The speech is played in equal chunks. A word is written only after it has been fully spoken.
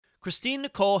Christine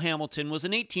Nicole Hamilton was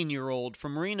an 18-year-old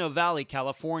from Moreno Valley,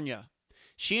 California.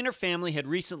 She and her family had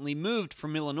recently moved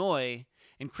from Illinois,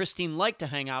 and Christine liked to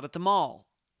hang out at the mall.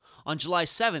 On July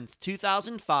 7th,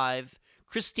 2005,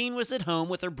 Christine was at home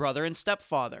with her brother and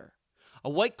stepfather.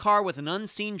 A white car with an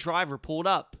unseen driver pulled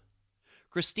up.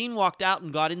 Christine walked out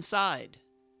and got inside.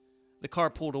 The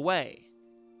car pulled away.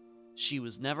 She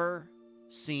was never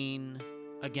seen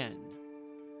again.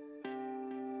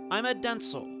 I'm Ed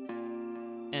Dentzel,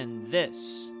 and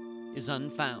this is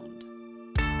Unfound.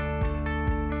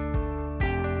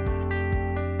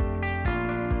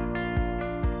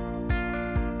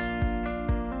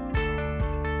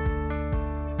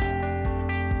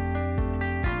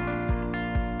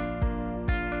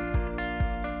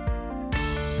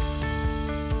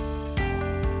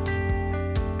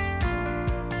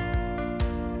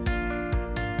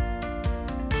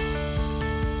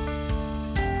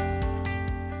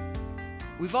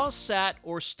 We've all sat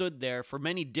or stood there for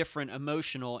many different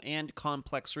emotional and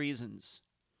complex reasons.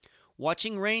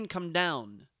 Watching rain come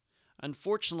down,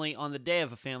 unfortunately on the day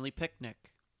of a family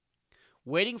picnic.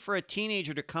 Waiting for a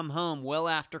teenager to come home well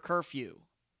after curfew.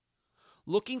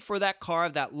 Looking for that car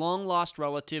of that long-lost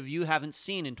relative you haven't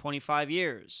seen in 25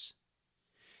 years.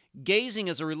 Gazing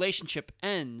as a relationship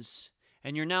ends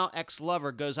and your now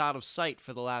ex-lover goes out of sight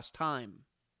for the last time.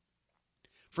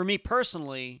 For me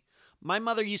personally, my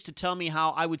mother used to tell me how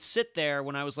I would sit there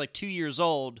when I was like 2 years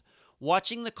old,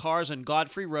 watching the cars on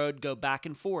Godfrey Road go back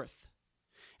and forth,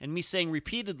 and me saying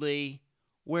repeatedly,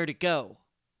 "Where'd it go?"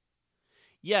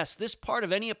 Yes, this part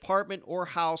of any apartment or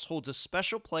house holds a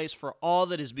special place for all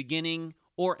that is beginning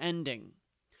or ending,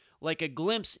 like a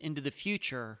glimpse into the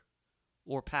future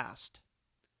or past.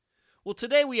 Well,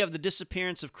 today we have the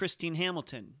disappearance of Christine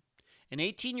Hamilton, an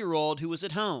 18-year-old who was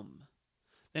at home.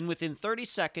 Then within 30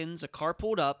 seconds, a car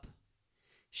pulled up.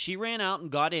 She ran out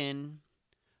and got in,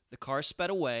 the car sped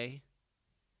away,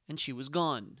 and she was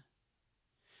gone.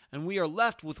 And we are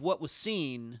left with what was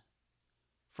seen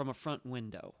from a front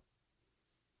window.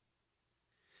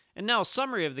 And now a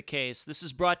summary of the case. This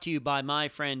is brought to you by my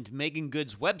friend Megan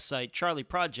Good's website,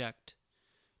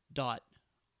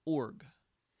 charlieproject.org.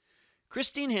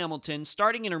 Christine Hamilton,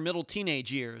 starting in her middle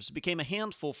teenage years, became a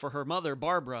handful for her mother,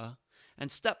 Barbara, and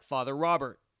stepfather,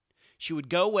 Robert. She would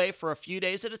go away for a few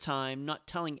days at a time, not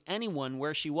telling anyone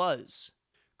where she was.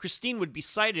 Christine would be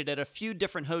sighted at a few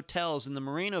different hotels in the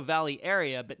Moreno Valley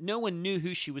area, but no one knew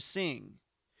who she was seeing.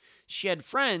 She had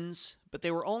friends, but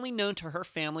they were only known to her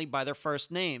family by their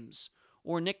first names,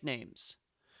 or nicknames.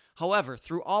 However,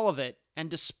 through all of it, and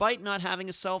despite not having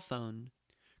a cell phone,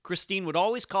 Christine would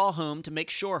always call home to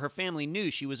make sure her family knew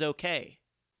she was okay.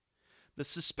 The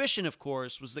suspicion, of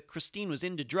course, was that Christine was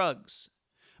into drugs,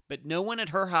 but no one at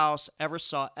her house ever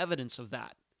saw evidence of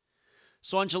that.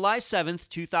 So on July 7th,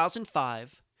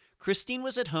 2005, Christine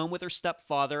was at home with her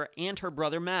stepfather and her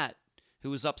brother Matt, who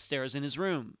was upstairs in his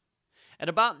room. At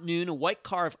about noon, a white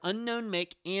car of unknown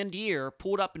make and year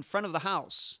pulled up in front of the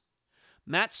house.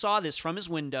 Matt saw this from his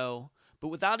window, but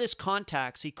without his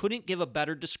contacts, he couldn't give a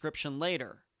better description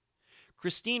later.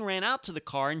 Christine ran out to the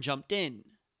car and jumped in.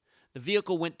 The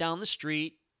vehicle went down the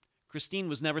street. Christine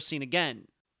was never seen again.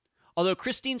 Although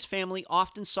Christine's family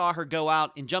often saw her go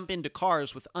out and jump into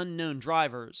cars with unknown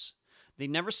drivers, they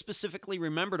never specifically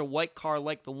remembered a white car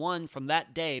like the one from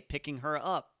that day picking her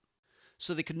up,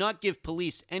 so they could not give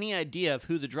police any idea of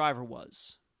who the driver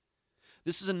was.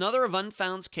 This is another of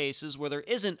Unfound's cases where there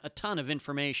isn't a ton of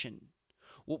information.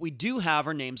 What we do have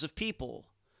are names of people,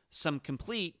 some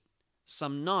complete,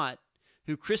 some not,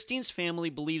 who Christine's family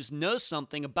believes know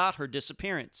something about her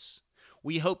disappearance.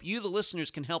 We hope you, the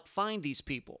listeners, can help find these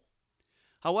people.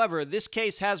 However, this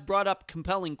case has brought up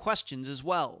compelling questions as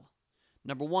well.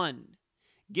 Number one,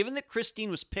 given that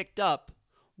Christine was picked up,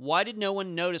 why did no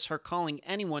one notice her calling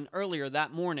anyone earlier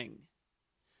that morning?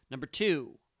 Number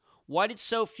two, why did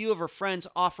so few of her friends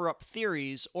offer up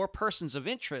theories or persons of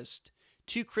interest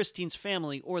to Christine's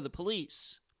family or the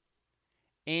police?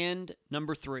 And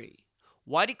number three,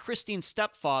 why did Christine's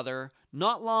stepfather,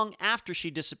 not long after she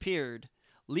disappeared,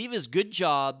 leave his good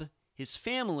job, his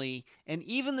family, and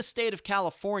even the state of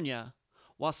California,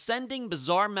 while sending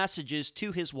bizarre messages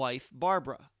to his wife,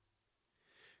 Barbara?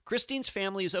 Christine's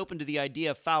family is open to the idea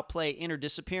of foul play in her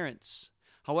disappearance.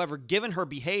 However, given her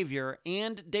behavior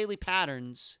and daily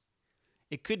patterns,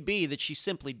 it could be that she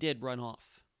simply did run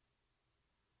off.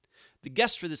 The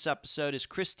guest for this episode is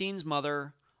Christine's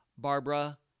mother,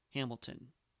 Barbara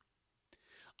Hamilton.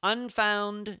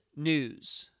 Unfound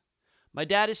news. My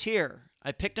dad is here.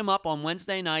 I picked him up on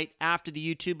Wednesday night after the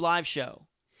YouTube live show.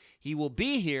 He will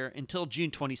be here until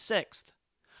June 26th.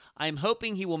 I'm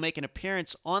hoping he will make an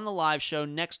appearance on the live show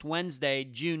next Wednesday,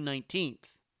 June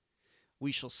 19th.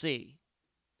 We shall see.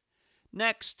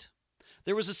 Next,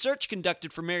 there was a search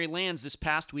conducted for Mary Lands this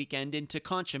past weekend in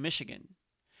Teconcha, Michigan.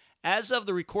 As of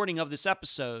the recording of this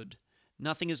episode,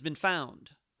 nothing has been found.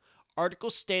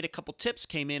 Articles state a couple tips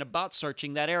came in about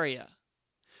searching that area.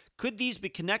 Could these be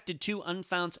connected to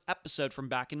Unfound's episode from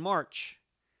back in March?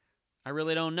 I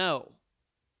really don't know.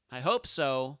 I hope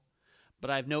so, but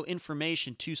I have no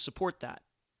information to support that.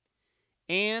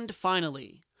 And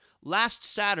finally, last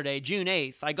Saturday, June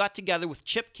 8th, I got together with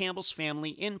Chip Campbell's family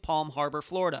in Palm Harbor,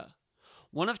 Florida.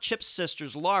 One of Chip's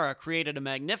sisters, Laura, created a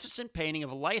magnificent painting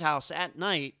of a lighthouse at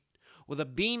night with a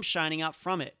beam shining out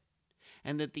from it.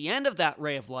 And at the end of that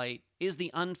ray of light is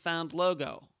the Unfound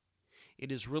logo.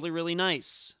 It is really, really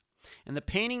nice. And the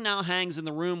painting now hangs in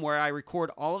the room where I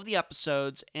record all of the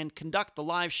episodes and conduct the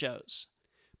live shows.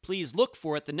 Please look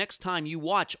for it the next time you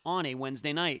watch on a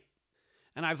Wednesday night.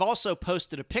 And I've also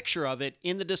posted a picture of it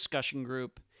in the discussion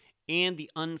group and the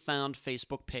Unfound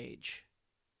Facebook page.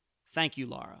 Thank you,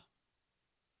 Laura.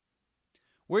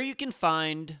 Where you can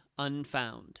find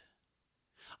Unfound.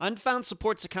 Unfound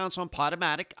supports accounts on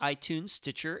Podomatic, iTunes,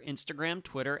 Stitcher, Instagram,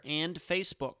 Twitter, and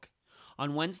Facebook.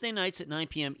 On Wednesday nights at 9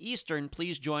 p.m. Eastern,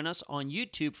 please join us on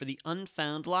YouTube for the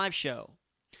Unfound live show.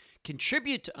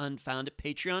 Contribute to Unfound at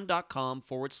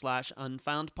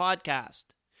patreon.com/Unfound Podcast.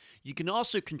 You can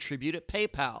also contribute at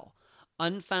PayPal,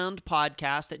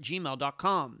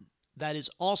 unfoundpodcast@gmail.com. That is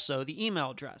also the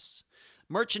email address.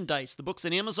 Merchandise, the books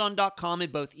at Amazon.com in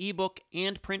both ebook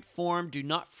and print form. Do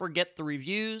not forget the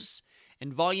reviews.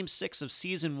 And Volume 6 of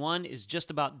Season 1 is just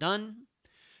about done.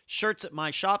 Shirts at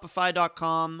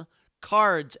myshopify.com.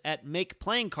 Cards at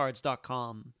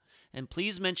makeplayingcards.com. And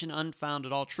please mention Unfound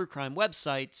at all true crime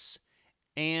websites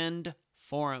and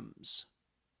forums.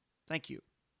 Thank you.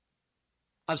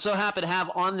 I'm so happy to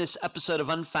have on this episode of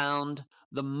Unfound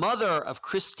the mother of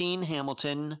Christine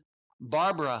Hamilton,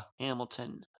 Barbara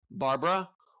Hamilton. Barbara,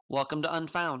 welcome to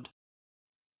Unfound.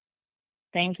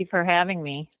 Thank you for having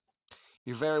me.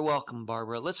 You're very welcome,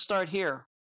 Barbara. Let's start here.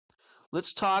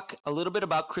 Let's talk a little bit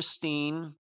about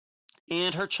Christine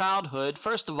and her childhood.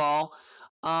 First of all,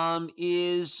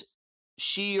 is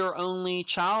she your only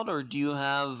child, or do you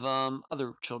have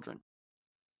other children?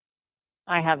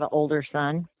 I have an older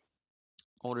son.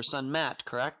 Older son, Matt,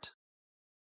 correct?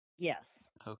 Yes.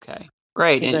 Okay,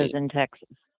 great. He lives in Texas.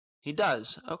 He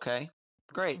does. Okay,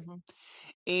 great.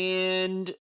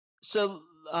 And so,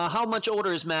 how much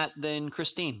older is Matt than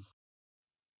Christine?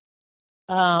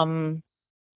 Close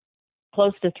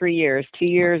to 3 years. 2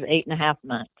 years, 8.5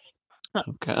 months.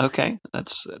 Okay,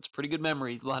 that's pretty good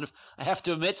memory. I have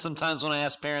to admit, sometimes when I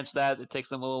ask parents that, it takes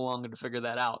them a little longer to figure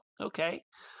that out. Okay.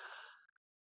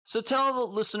 So tell the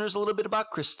listeners a little bit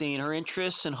about Christine, her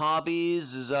interests and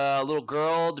hobbies as a little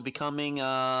girl to becoming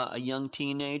a young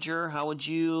teenager. How would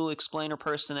you explain her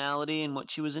personality and what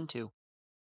she was into?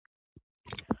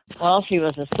 Well, she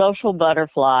was a social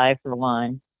butterfly, for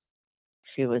one.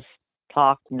 She was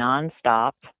talked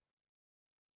nonstop.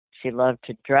 She loved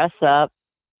to dress up.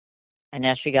 And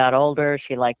as she got older,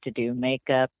 she liked to do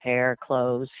makeup, hair,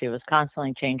 clothes. She was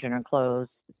constantly changing her clothes.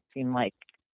 It seemed like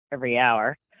every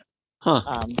hour.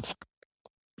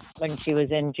 When she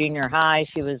was in junior high,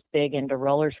 she was big into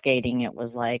roller skating. It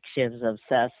was like she was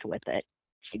obsessed with it.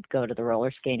 She'd go to the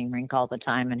roller skating rink all the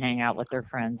time and hang out with her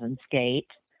friends and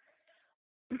skate.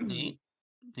 Neat.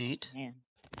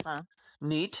 Yeah.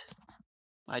 Neat.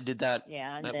 I did that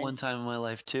at one time in my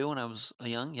life too when I was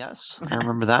young. Yes, I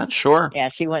remember that. Sure. Yeah,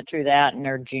 she went through that in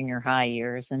her junior high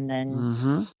years, and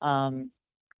then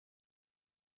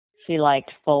she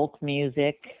liked folk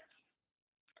music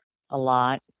a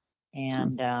lot,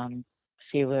 and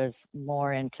she was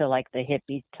more into like the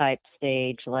hippie type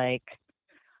stage, like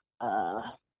I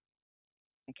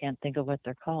can't think of what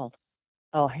they're called.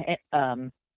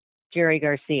 Jerry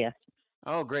Garcia.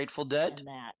 Oh, Grateful Dead. And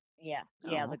that, yeah,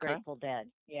 the Grateful Dead,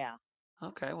 yeah.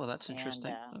 Okay, well that's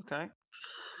interesting. Okay.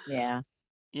 Yeah.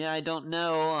 Yeah, I don't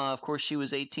know. Of course, she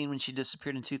was 18 when she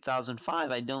disappeared in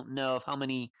 2005. I don't know of how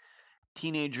many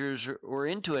teenagers were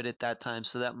into it at that time,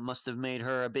 so that must have made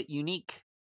her a bit unique.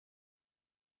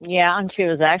 Yeah, and she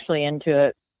was actually into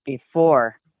it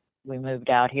before we moved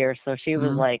out here, so she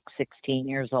was like 16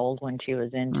 years old when she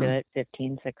was into it,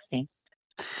 15, 16.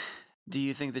 Do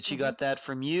you think that she got that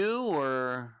from you,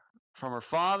 or from her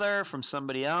father, from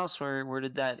somebody else? Where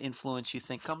did that influence, you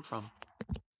think, come from?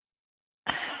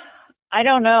 I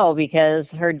don't know, because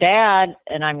her dad,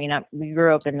 and I mean, we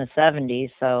grew up in the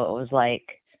 70s, so it was like,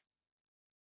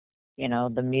 you know,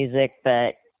 the music,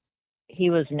 but he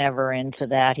was never into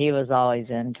that. He was always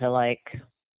into, like,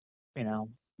 you know,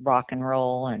 rock and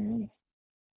roll and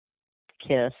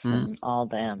Kiss Mm. and all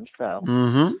them. So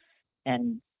Mm-hmm.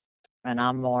 and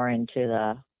I'm more into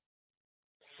the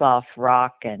soft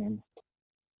rock and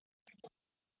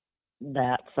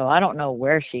that. So I don't know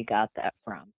where she got that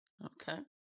from. Okay.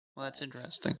 Well, that's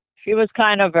interesting. She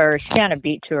kind of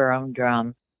beat to her own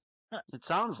drum. It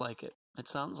sounds like it. It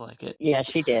sounds like it. Yeah,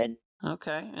 she did.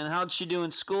 Okay. And how'd she do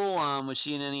in school? Was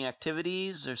she in any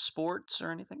activities or sports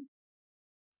or anything?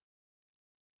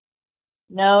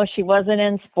 No, she wasn't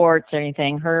in sports or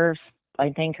anything. I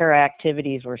think her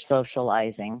activities were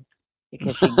socializing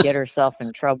because she'd get herself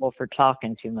in trouble for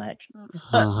talking too much.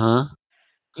 Uh-huh.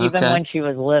 Even Okay. when she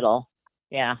was little.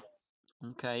 Yeah.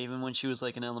 Okay. Even when she was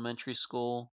like in elementary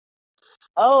school.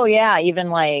 Oh yeah, even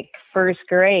like first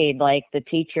grade, like the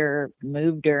teacher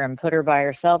moved her and put her by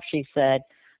herself. She said,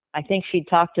 I think she'd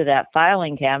talk to that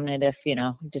filing cabinet if,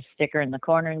 just stick her in the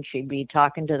corner and she'd be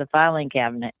talking to the filing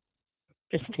cabinet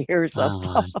just to hear herself Oh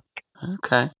talk. my.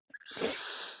 Okay.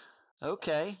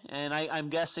 Okay. And I'm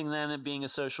guessing then it being a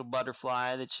social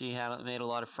butterfly that she had made a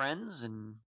lot of friends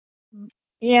and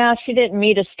Yeah, she didn't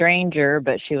meet a stranger,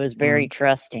 but she was very mm,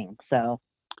 trusting. So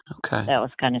okay. that was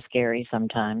kind of scary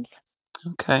sometimes.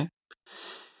 Okay.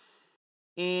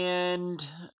 And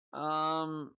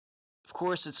um of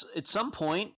course it's at some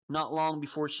point, not long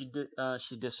before she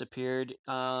disappeared,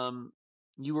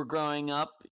 you were growing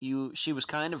up, she was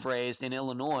kind of raised in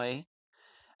Illinois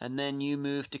and then you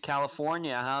moved to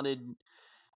California. How did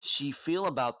she feel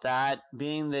about that,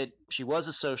 being that she was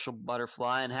a social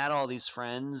butterfly and had all these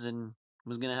friends and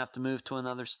was going to have to move to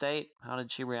another state? How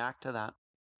did she react to that?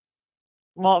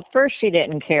 Well, at first she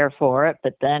didn't care for it,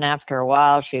 but then after a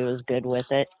while she was good with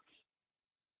it.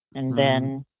 And Mm,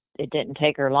 then it didn't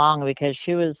take her long because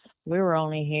we were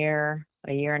only here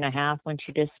a year and a half when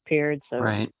she disappeared. So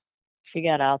right, she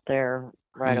got out there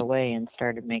right right. away and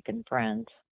started making friends.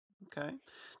 Okay.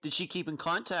 Did she keep in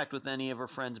contact with any of her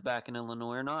friends back in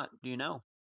Illinois or not? Do you know?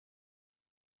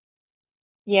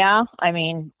 Yeah, I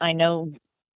mean, I know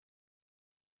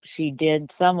she did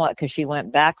somewhat because she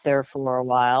went back there for a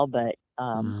while, but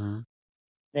Hmm.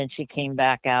 then she came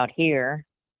back out here.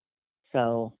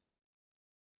 So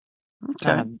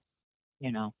kind Okay. of,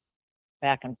 you know,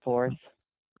 back and forth.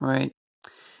 Right.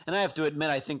 And I have to admit,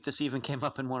 I think this even came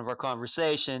up in one of our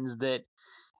conversations that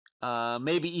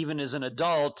maybe even as an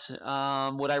adult,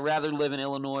 would I rather live in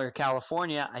Illinois or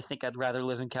California? I think I'd rather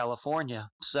live in California.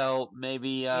 So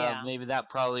Yeah. maybe that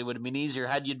probably would have been easier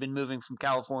had you been moving from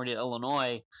California to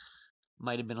Illinois.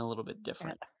 Might have been a little bit Yeah,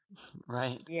 different,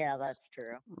 right? yeah, that's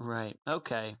true. Right.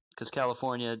 Okay. Because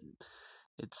California,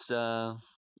 it's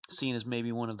seen as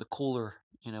maybe one of the cooler,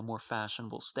 more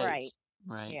fashionable Right. states.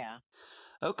 Right. Yeah.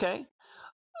 Okay.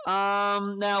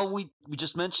 Now we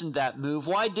just mentioned that move.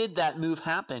 Why did that move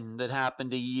happen? That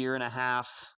happened a year and a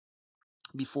half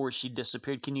before she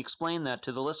disappeared. Can you explain that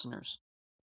to the listeners?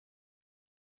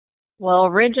 Well,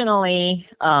 originally,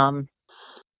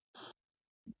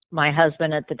 my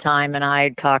husband at the time and I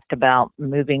had talked about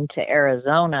moving to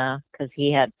Arizona because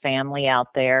he had family out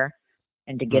there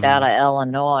and to get out Hmm. of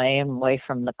Illinois and away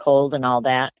from the cold and all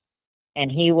that. And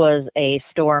he was a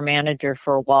store manager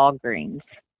for Walgreens.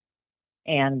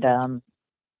 And,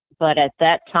 but at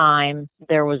that time,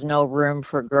 there was no room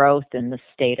for growth in the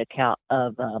state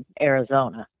of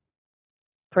Arizona.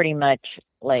 Pretty much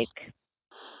like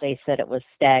they said it was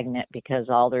stagnant because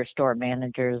all their store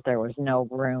managers, there was no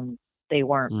room. They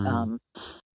weren't Mm.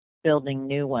 building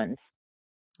new ones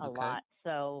a Okay. lot.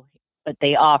 So, but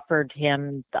they offered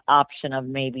him the option of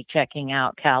maybe checking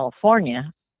out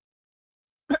California.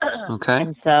 Okay.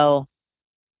 And so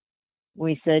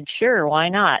we said, sure, why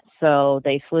not? So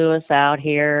they flew us out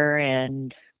here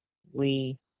and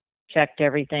we checked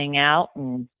everything out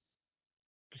and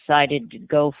decided to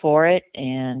go for it.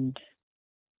 And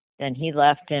then he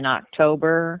left in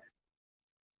October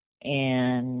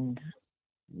and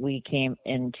we came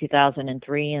in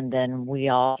 2003 and then we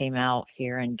all came out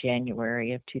here in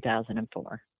January of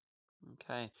 2004.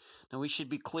 Okay. Now we should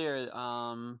be clear.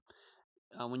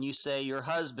 When you say your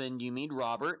husband, you mean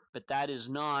Robert, but that is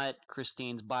not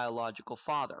Christine's biological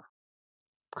father.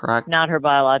 Correct. Not her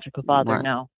biological father, Right.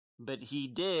 no. But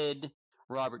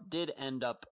Robert did end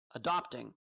up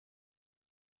adopting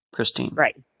Christine.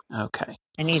 Right. Okay.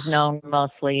 And he's known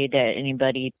mostly to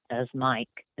anybody as Mike.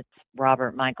 It's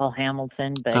Robert Michael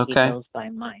Hamilton, but he Okay. goes by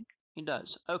Mike. He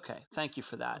does. Okay. Thank you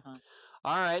for that. Uh-huh.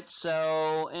 All right.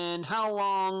 So, and how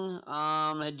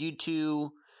long had you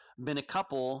two been a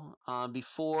couple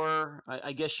before?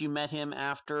 I guess you met him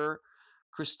after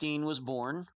Christine was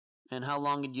born. And how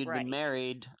long had you been Right.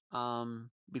 married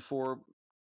before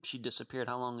she disappeared?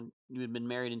 How long you had been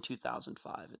married in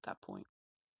 2005 at that point?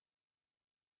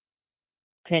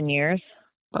 10 years.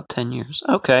 About 10 years.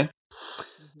 Okay.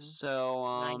 Hmm. So,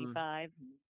 95.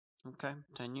 okay,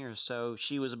 10 years. So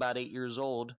she was about 8 years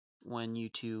old when you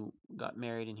two got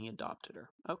married and he adopted her.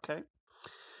 Okay.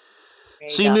 They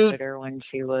So you moved. adopted her when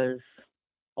she was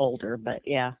older, but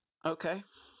yeah. Okay.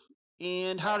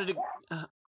 And uh,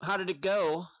 how did it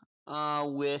go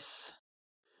with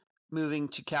moving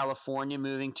to California,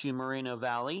 moving to Moreno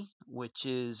Valley, which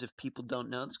is, if people don't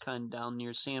know, it's kind of down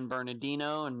near San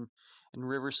Bernardino and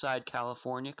Riverside,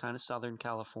 California, kind of Southern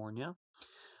California.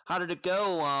 How did it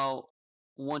go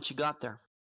once you got there?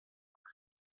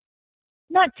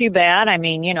 Not too bad. I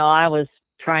mean, I was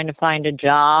trying to find a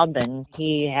job and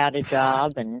he had a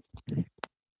job and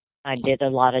I did a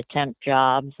lot of temp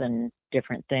jobs and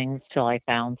different things till I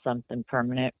found something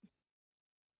permanent.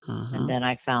 And Hmm. then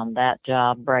I found that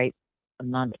job right a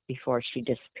month before she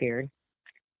disappeared.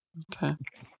 Okay.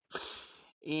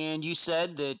 And you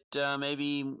said that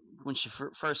maybe when she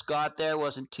first got there,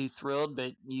 wasn't too thrilled,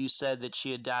 but you said that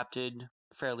she adapted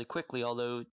fairly quickly,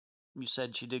 although you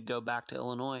said she did go back to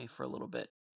Illinois for a little bit.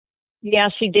 Yeah,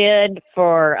 she did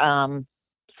for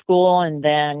school and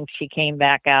then she came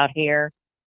back out here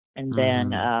and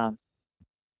then Hmm.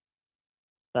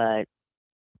 but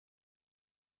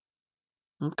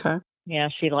Okay. yeah,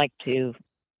 she liked to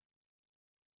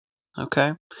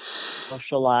Okay.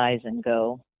 socialize and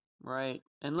go. Right.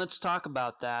 And let's talk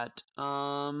about that.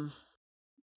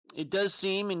 It does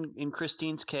seem in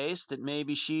Christine's case that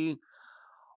maybe she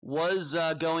was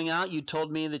going out. You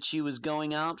told me that she was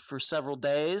going out for several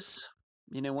days.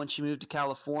 Once you moved to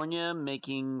California,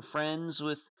 making friends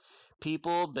with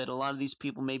people, but a lot of these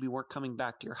people maybe weren't coming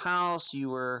back to your house. You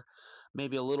were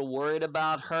maybe a little worried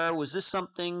about her. Was this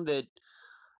something that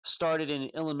started in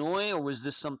Illinois, or was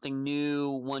this something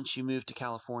new once you moved to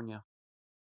California?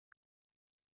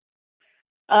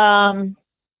 Um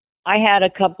I had a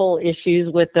couple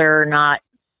issues with her not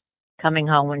coming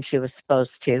home when she was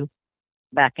supposed to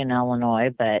back in Illinois,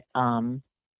 but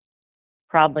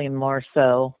probably more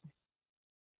so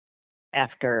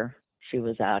after she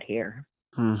was out here.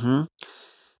 Mm-hmm.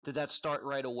 Did that start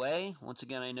right away? Once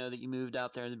again, I know that you moved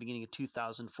out there in the beginning of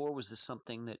 2004. Was this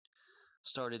something that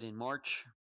started in March,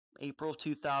 April of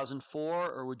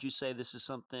 2004, or would you say this is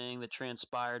something that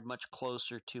transpired much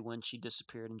closer to when she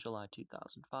disappeared in July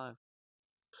 2005?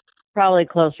 Probably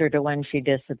closer to when she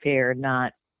disappeared,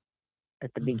 not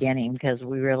at the Mhm. beginning because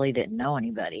we really didn't know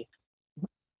anybody.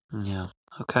 Yeah.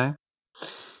 Okay.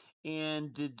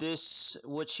 And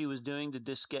what she was doing, did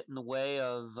this get in the way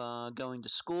of going to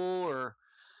school, or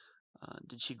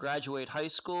did she graduate high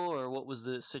school, or what was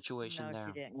the situation No, she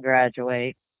there? didn't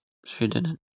graduate. She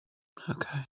didn't.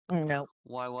 Okay. No,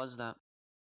 Why was that?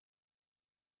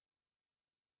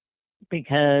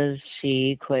 because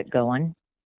she quit going.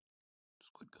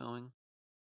 Just quit going.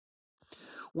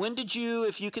 When did you,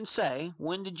 if you can say,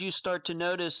 when did you start to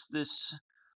notice this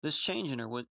change in her?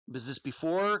 What was this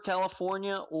before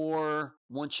California or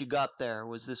once you got there?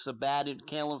 Was this a bad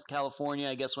California?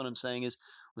 I guess what I'm saying is,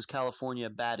 was California a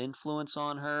bad influence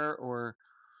on her, or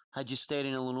had you stayed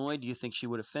in Illinois, do you think she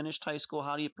would have finished high school?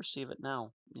 How do you perceive it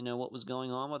now? What was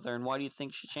going on with her, and why do you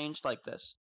think she changed like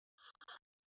this?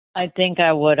 I think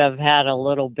I would have had a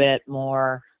little bit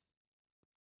more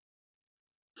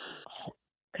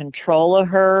control of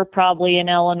her probably in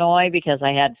Illinois because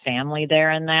I had family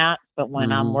there and that. But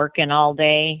when I'm Mm-hmm. working all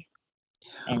day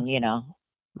Yeah. and,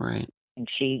 Right. and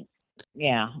she,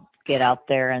 yeah, get out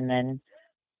there and then,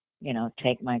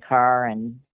 take my car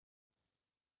and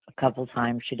a couple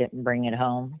times she didn't bring it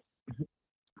home.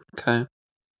 Okay.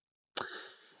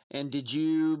 And did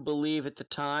you believe at the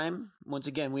time? Once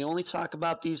again, we only talk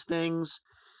about these things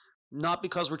not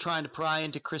because we're trying to pry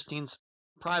into Christine's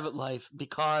private life,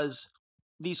 because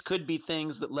these could be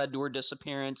things that led to her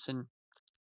disappearance. And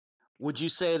would you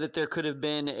say that there could have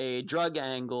been a drug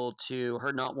angle to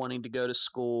her not wanting to go to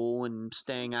school and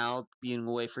staying out, being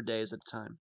away for days at a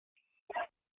time?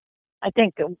 I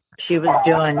think she was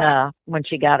doing, when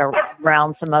she got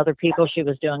around some other people, she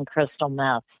was doing crystal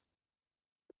meth.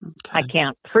 I Okay.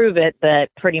 can't prove it, but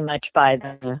pretty much by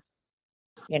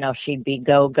she'd be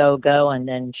go, go, go, and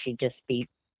then she'd just be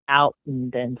out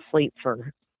and then sleep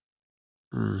for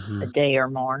Hmm. a day or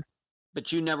more.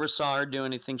 But you never saw her do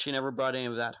anything. She never brought any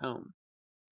of that home.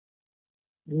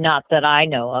 Not that I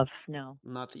know of. No,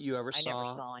 Not that you ever I never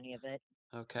saw. saw any of it.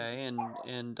 Okay. And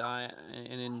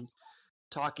in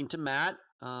talking to Matt,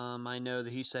 I know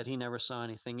that he said he never saw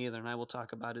anything either, and I will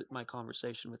talk about it my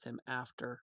conversation with him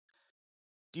after.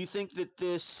 Do you think that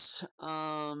this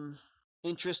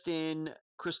interest in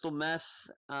crystal meth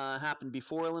happened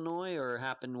before Illinois, or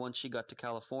happened once she got to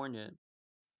California?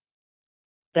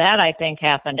 That I think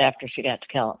happened after she got to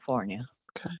California.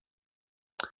 Okay.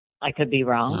 I could be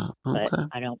wrong, but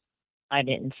Okay. I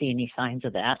didn't see any signs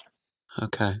of that.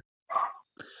 Okay.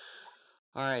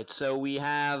 All right, so we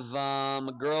have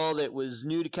a girl that was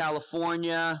new to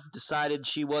California, decided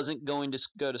she wasn't going to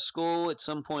go to school at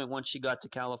some point once she got to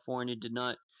California, did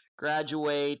not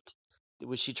graduate.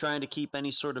 Was she trying to keep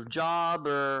any sort of job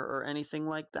or anything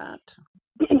like that?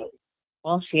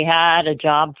 Well, she had a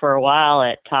job for a while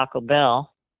at Taco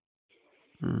Bell,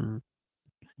 Mm,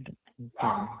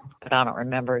 but I don't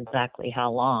remember exactly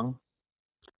how long.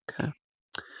 okay.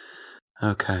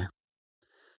 Okay.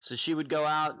 So she would go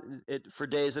out for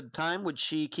days at a time. Would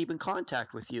she keep in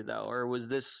contact with you, though? Or was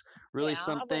this really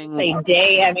something? Say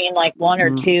day, I mean like one or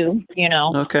Mm. two, you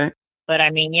know. Okay. But I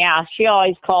mean, yeah, she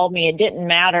always called me. It didn't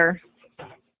matter.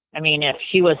 I mean, if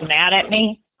she was mad at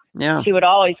me, Yeah. she would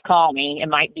always call me. It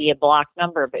might be a blocked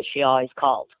number, but she always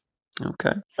called.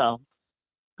 Okay. So,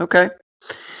 Okay.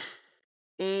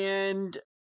 And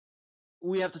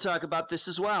we have to talk about this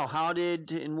as well.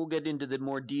 And we'll get into the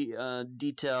more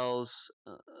details,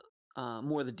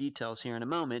 more of the details here in a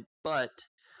moment. But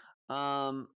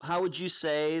how would you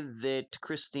say that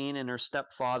Christine and her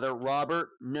stepfather, Robert,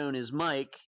 known as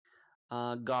Mike,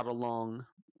 got along?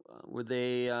 Were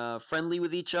they friendly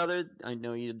with each other? I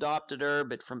know you adopted her,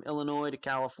 but from Illinois to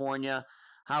California,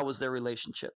 how was their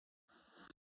relationship?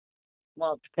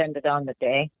 well, it depended on the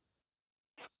day.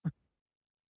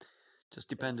 Just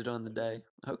depended on the day.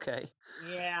 Okay,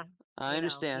 Yeah. I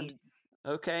understand.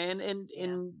 Okay,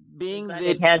 and being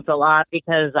Butted that heads a lot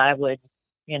because I would,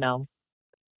 you know,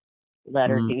 let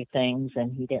her Mm. do things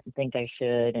and he didn't think I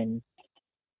should. And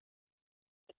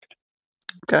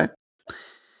Okay.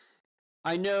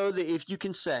 I know that if you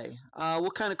can say,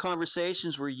 what kind of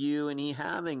conversations were you and he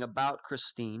having about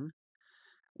Christine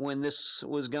when this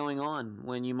was going on?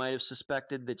 When you might have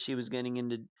suspected that she was getting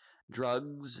into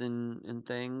drugs and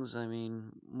things? I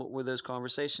mean, what were those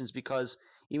conversations? Because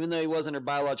even though he wasn't her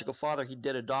biological father, he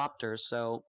did adopt her,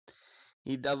 so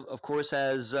he, of course,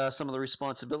 has some of the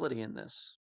responsibility in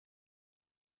this.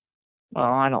 well,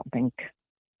 I don't think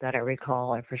that I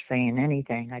recall ever saying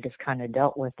anything. I just kind of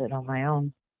dealt with it on my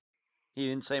own. He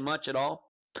didn't say much at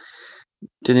all.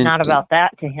 Didn't. Not about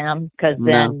that to him because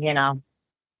No. then, you know,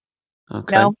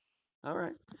 Okay. no. All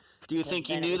right. Do you think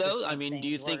he Then it knew would just though? I make mean, do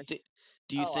you things think worse. that?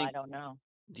 Do you I think? don't know.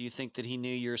 Do you think that he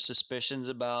knew your suspicions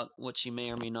about what she may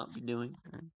or may not be doing?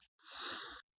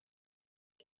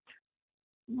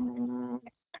 Mm,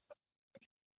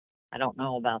 I don't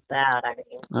know about that. I mean,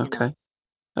 you know, Okay.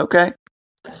 Okay.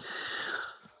 All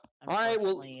right.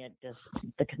 Well, unfortunately, it just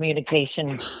the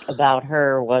communication about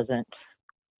her wasn't,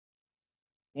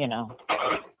 you know,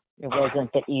 it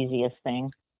wasn't the easiest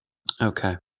thing.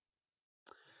 Okay.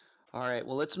 all right.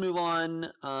 Well, let's move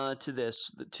on to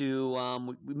this. We're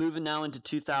moving now into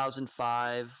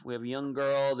 2005. We have a young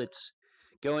girl that's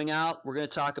going out. We're going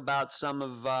to talk about some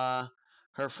of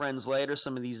her friends later,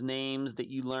 some of these names that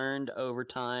you learned over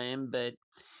time. But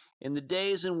in the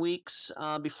days and weeks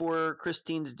before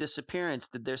Christine's disappearance,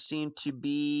 did there seem to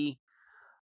be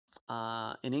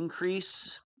an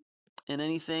increase in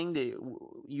anything that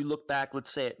you look back,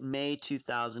 let's say at May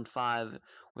 2005?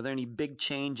 Were there any big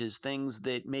changes, things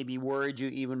that maybe worried you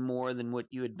even more than what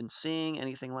you had been seeing,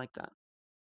 anything like that?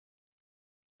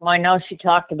 Well, I know she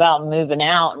talked about moving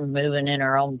out and moving in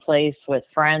her own place with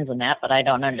friends and that, but I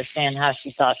don't understand how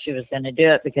she thought she was going to do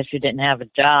it because she didn't have a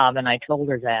job, and I told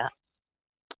her that.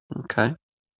 Okay.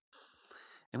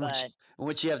 And But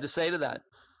what you have to say to that?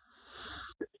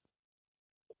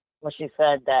 well, she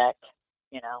said that,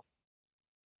 you know,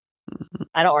 Mhm.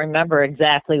 I don't remember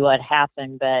exactly what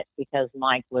happened, but because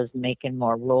Mike was making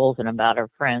more rules and about her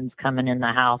friends coming in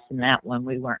the house and that when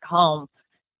we weren't home,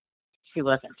 she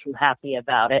wasn't too happy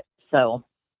about it. So,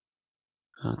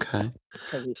 Okay.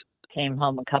 because he came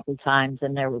home a couple times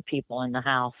and there were people in the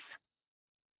house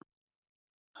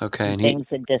Okay. and And things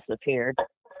had disappeared.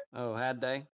 Oh, had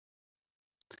they?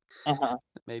 Uh-huh.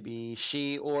 Maybe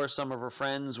she or some of her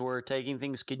friends were taking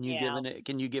things. Can you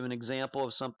give an example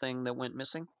of something that went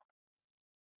missing?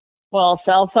 Well,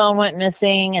 cell phone went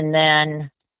missing, and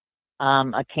then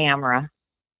a camera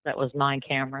that was my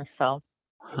camera. So,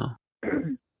 Wow.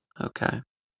 Okay.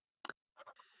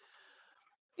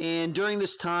 And during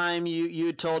this time, you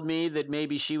had told me that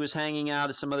maybe she was hanging out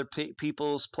at some other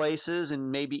people's places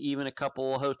and maybe even a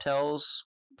couple hotels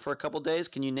for a couple days.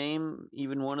 Can you name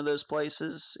even one of those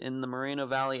places in the Moreno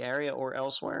Valley area or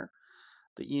elsewhere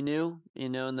that you knew,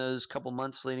 in those couple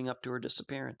months leading up to her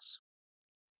disappearance?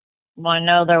 well, I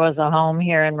know there was a home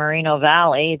here in Moreno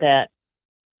Valley that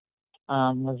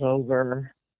was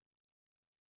over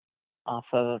off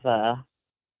of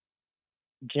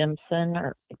Jimson,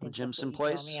 or I The think that's what Jimson you told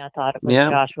Place? me. I thought it was Yeah.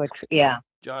 Joshua. Yeah,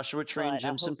 Joshua Tree, but a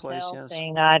Jimson Place, hotel yes.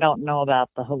 thing, I don't know about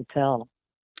the hotel.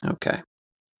 Okay.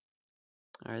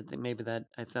 All right, maybe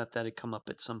I thought that had come up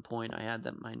at some point. I had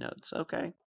that in my notes.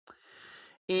 Okay.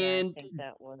 Yeah, I And think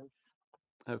that was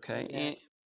okay, it.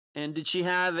 and did she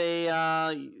have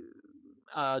a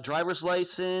driver's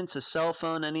license, a cell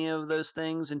phone, any of those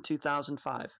things in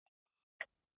 2005?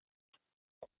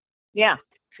 Yeah,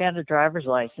 she had a driver's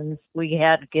license. We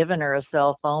had given her a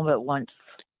cell phone, but once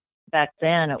back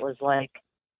then it was like,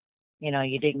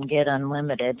 you didn't get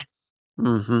unlimited,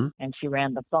 Mm-hmm. and she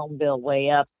ran the phone bill way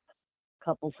up a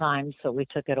couple times, so we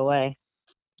took it away.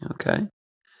 Okay.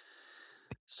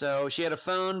 So she had a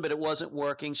phone, but it wasn't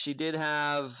working. She did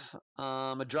have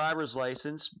a driver's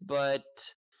license, but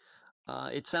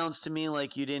it sounds to me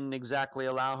like you didn't exactly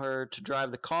allow her to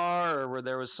drive the car, or where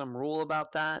there was some rule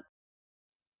about that.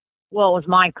 Well, it was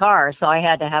my car, so I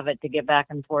had to have it to get back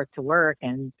and forth to work,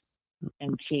 and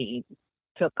she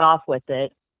took off with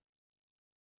it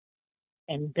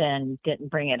and then didn't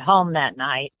bring it home that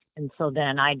night. And so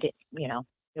then I did,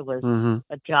 it was Mm-hmm.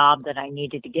 a job that I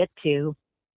needed to get to.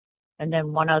 And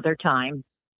then one other time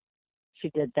she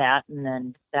did that, and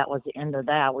then that was the end of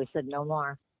that. We said no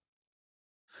more.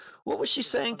 What was she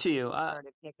saying Some to you? people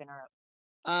started picking her up.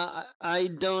 I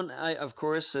don't. Of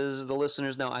course, as the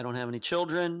listeners know, I don't have any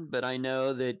children, but I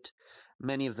know that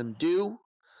many of them do.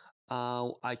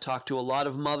 I talk to a lot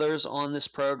of mothers on this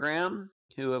program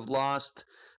who have lost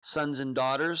sons and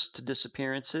daughters to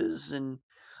disappearances, and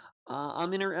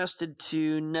I'm interested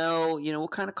to know,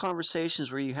 what kind of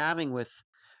conversations were you having with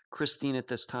Christine at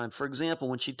this time? For example,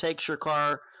 when she takes your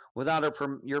car without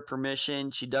your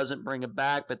permission, she doesn't bring it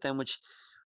back, but then when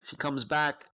she comes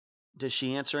back, does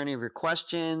she answer any of your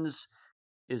questions?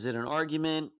 Is it an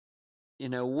argument?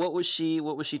 What was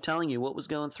she telling you? What was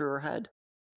going through her head?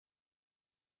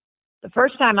 The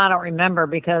first time I don't remember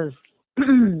because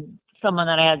someone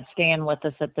that I had staying with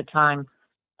us at the time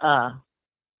uh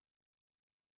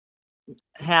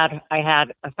I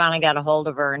finally got a hold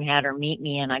of her and had her meet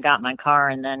me, and I got my car,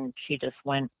 and then she just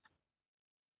went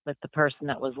with the person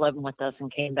that was living with us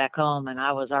and came back home, and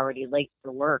I was already late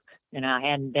for work, and I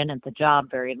hadn't been at the job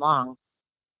very long.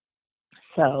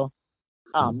 So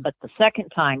but the second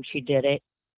time she did it,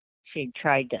 she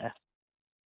tried to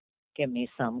give me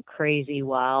some crazy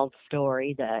wild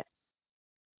story that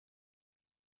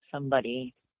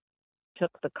somebody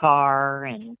took the car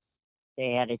and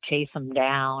they had to chase them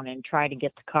down and try to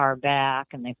get the car back,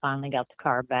 and they finally got the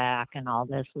car back and all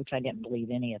this, which I didn't believe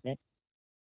any of it.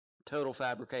 Total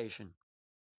fabrication.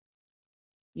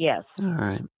 Yes. All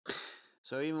right.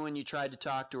 So even when you tried to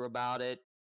talk to her about it,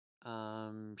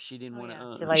 she didn't Oh want to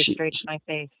yeah, she own. lay straight to my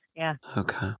face. Yeah.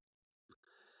 Okay.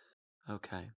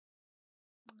 Okay.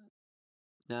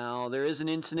 Now there is an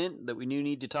incident that we do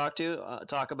need to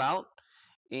talk about,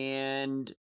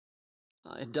 and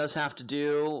it does have to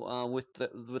do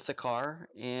with the car.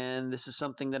 And this is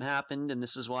something that happened, and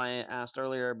this is why I asked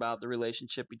earlier about the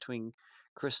relationship between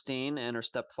Christine and her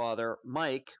stepfather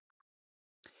Mike,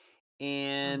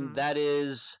 and Hmm. that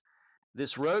is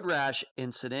this road rash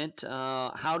incident.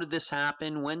 How did this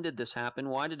happen? When did this happen?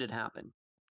 Why did it happen?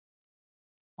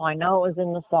 Well, I know it was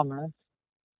in the summer,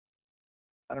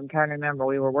 but I'm trying to remember.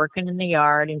 We were working in the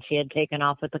yard, and she had taken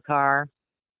off with the car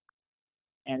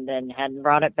and then hadn't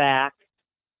brought it back.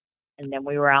 And then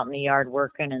we were out in the yard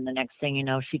working, and the next thing you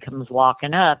know, she comes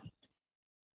walking up,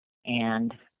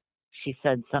 and she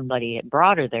said somebody had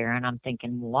brought her there. And I'm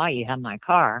thinking, why, you have my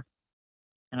car?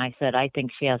 And I said, I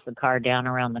think she has the car down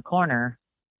around the corner.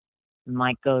 And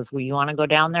Mike goes, well, you want to go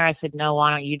down there? I said, no,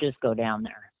 why don't you just go down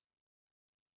there?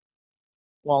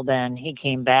 Well, then he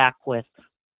came back with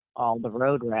all the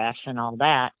road rash and all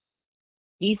that.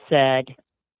 He said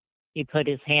he put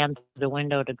his hand through the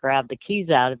window to grab the keys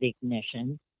out of the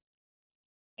ignition,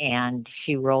 and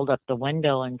she rolled up the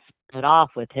window and split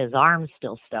off with his arm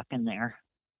still stuck in there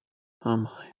Oh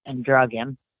my. and drug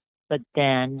him. But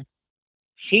then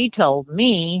she told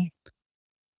me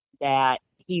that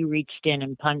he reached in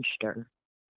and punched her.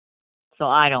 So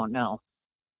I don't know.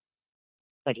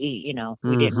 But we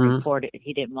didn't Mm-hmm. report it.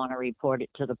 He didn't want to report it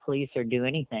to the police or do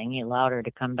anything. He allowed her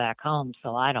to come back home.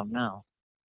 So I don't know.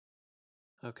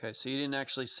 Okay, so you didn't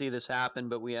actually see this happen,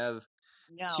 but we have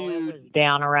No, it two. was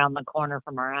down around the corner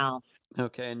from our house.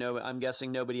 Okay, no, I'm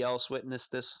guessing nobody else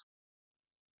witnessed this.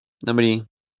 Nobody.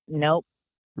 Nope.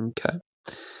 Okay.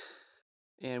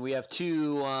 And we have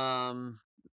two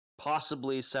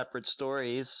possibly separate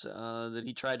stories that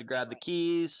he tried to grab the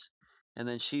keys, and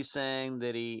then she's saying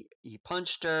that he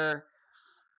punched her.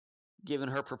 Given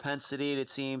her propensity, it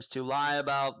seems, to lie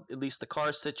about at least the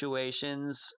car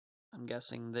situations, I'm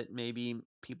guessing that maybe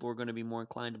people were going to be more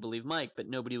inclined to believe Mike, but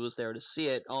nobody was there to see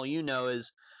it. All you know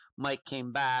is Mike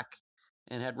came back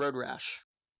and had road rash.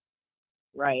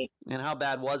 Right. And how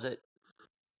bad was it?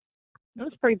 It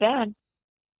was pretty bad.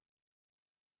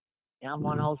 Down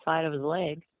one Mhm. whole side of his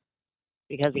leg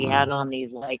because he Wow. had on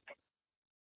these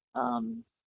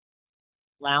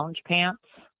lounge pants,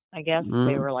 I guess. They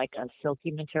Mhm. were like a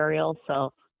silky material,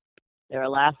 so they're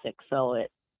elastic. So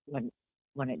it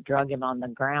when it drug him on the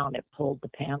ground, it pulled the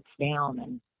pants down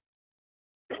and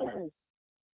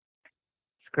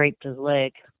scraped his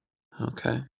leg.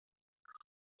 Okay.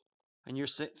 And you're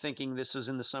thinking this was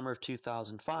in the summer of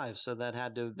 2005, so that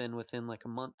had to have been within like a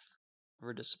month of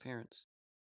her disappearance.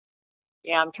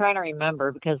 Yeah, I'm trying to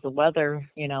remember because the weather,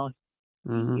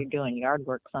 Mhm. you're doing yard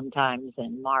work sometimes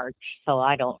in March, so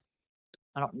I don't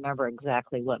remember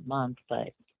exactly what month,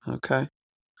 but Okay.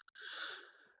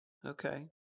 Okay.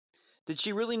 Did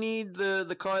she really need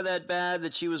the car that bad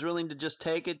that she was willing to just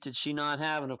take it? Did she not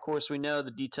have? And of course, we know the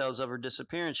details of her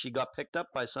disappearance. She got picked up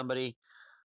by somebody.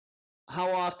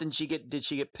 How often did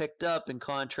she get picked up in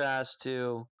contrast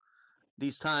to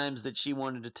these times that she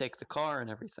wanted to take the car and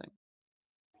everything?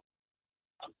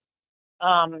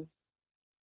 um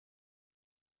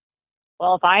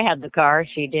well, if I had the car,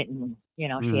 she didn't, she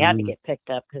had to Mhm. get picked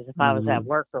up because if I was at Mhm.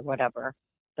 work or whatever.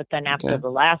 But then after Okay. the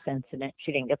last incident,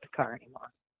 she didn't get the car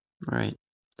anymore. Right.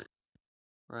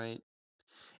 Right.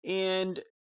 And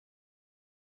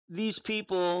these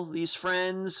people, these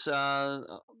friends,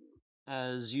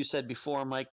 as you said before,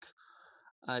 Mike,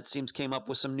 it seems came up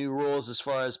with some new rules as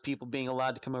far as people being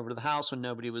allowed to come over to the house when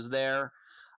nobody was there.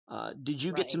 Did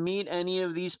you get to Right. meet any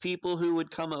of these people who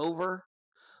would come over?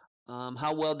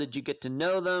 How well did you get to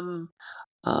know them?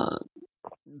 Uh,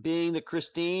 being that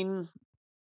Christine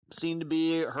seemed to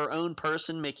be her own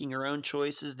person, making her own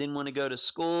choices, didn't want to go to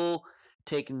school,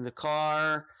 taking the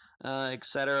car,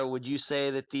 etc. Would you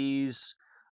say that these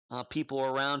people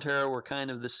around her were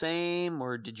kind of the same,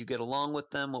 or did you get along with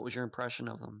them? What was your impression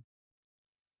of them?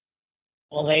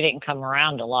 Well, they didn't come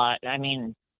around a lot. I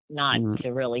mean, not Mm,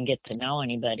 to really get to know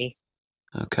anybody.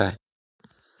 okay.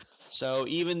 So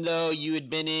even though you had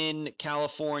been in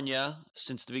California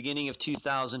since the beginning of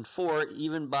 2004,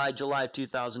 even by July of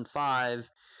 2005,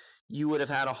 you would have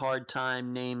had a hard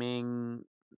time naming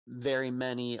very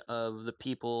many of the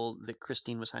people that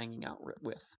Christine was hanging out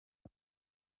with.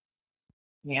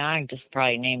 Yeah, I just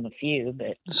probably name a few,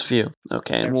 but Just a few.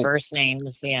 Okay, their first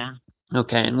names, yeah.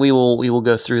 and we will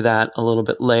go through that a little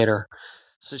bit later.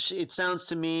 So it sounds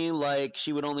to me like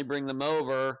she would only bring them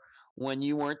over when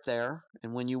you weren't there,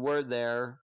 and when you were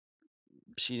there,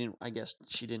 she didn't. I guess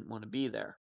she didn't want to be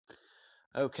there.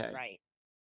 Okay, Right.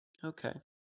 okay.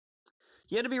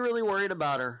 You had to be really worried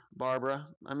about her, Barbara.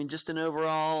 I mean, just an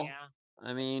overall. Yeah.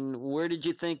 I mean, where did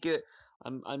you think it?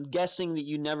 I'm guessing that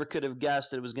you never could have guessed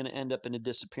that it was going to end up in a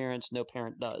disappearance. No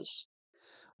parent does.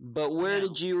 But where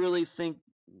did No. you really think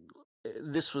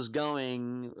this was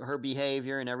going? Her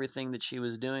behavior and everything that she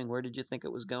was doing. Where did you think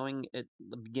it was going at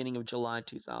the beginning of July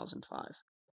 2005?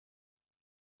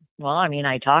 Well, I mean,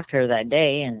 I talked to her that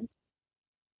day, and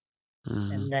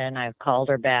Hmm. then I called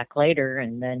her back later,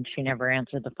 and then she never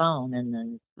answered the phone, and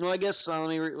then Well, I guess let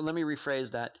me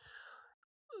rephrase that.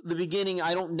 The beginning,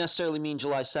 I don't necessarily mean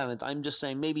July 7th. I'm just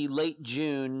saying maybe late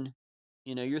June.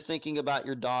 You're thinking about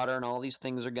your daughter and all these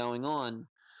things are going on.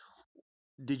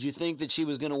 Did you think that she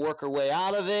was going to work her way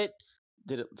out of it?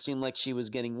 Did it seem like she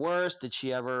was getting worse? Did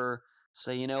she ever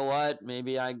say, you know what,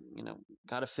 maybe I,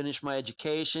 got to finish my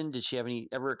education? Did she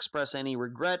ever express any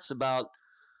regrets about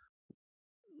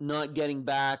not getting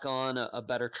back on a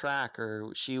better track,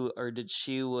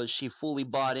 was she fully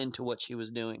bought into what she was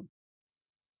doing?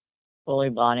 fully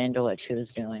bought into what she was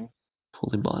doing.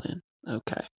 Fully bought in.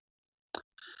 Okay.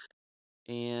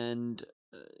 And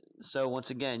so once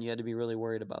again, you had to be really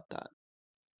worried about that.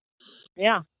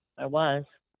 Yeah, I was,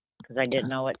 because I Okay. didn't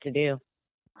know what to do.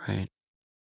 Right.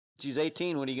 She's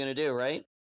 18. What are you going to do, right?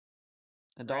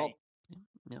 Right. Adult.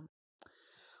 Yeah.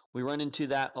 We run into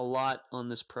that a lot on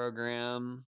this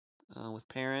program with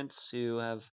parents who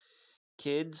have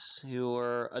kids who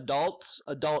are adults,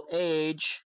 adult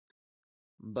age,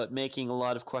 but making a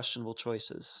lot of questionable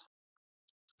choices.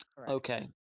 Correct. Okay.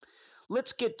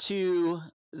 Let's get to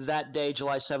that day,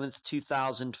 July 7th,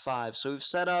 2005. So we've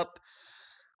set up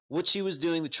what she was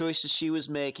doing, the choices she was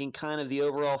making, kind of the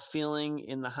overall feeling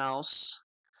in the house.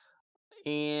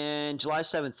 And July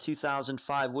 7th,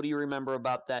 2005, what do you remember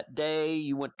about that day?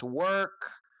 You went to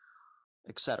work,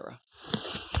 etc.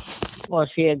 Well,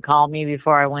 she had called me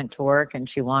before I went to work, and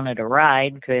she wanted a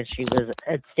ride because she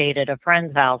had stayed at a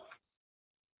friend's house,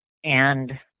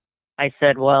 and I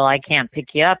said, well, I can't pick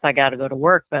you up. I got to go to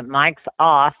work, but Mike's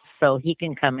off, so he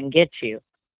can come and get you.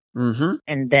 Mm-hmm.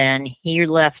 And then he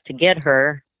left to get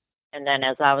her. And then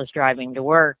as I was driving to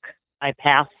work, I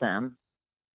passed them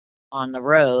on the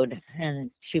road,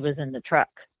 and she was in the truck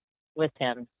with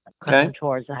him coming Okay.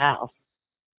 towards the house.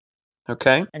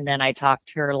 Okay. And then I talked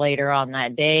to her later on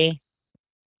that day.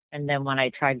 And then when I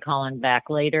tried calling back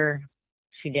later,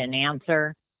 she didn't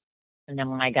answer. And then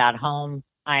when I got home,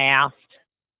 I asked,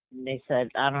 and they said,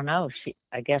 I don't know.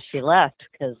 I guess she left,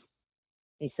 because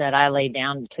he said I laid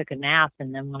down and took a nap.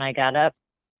 And then when I got up,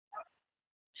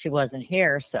 she wasn't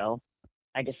here. So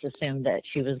I just assumed that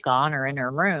she was gone or in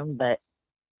her room, but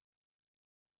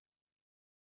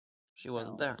She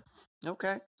wasn't there.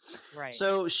 Okay. right.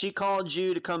 So she called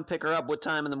you to come pick her up. What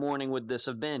time in the morning would this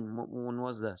have been? When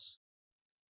was this?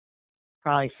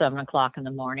 Probably 7 o'clock in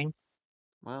the morning.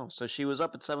 Wow. So she was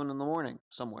up at 7 in the morning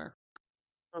somewhere.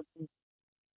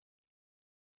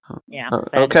 Yeah, so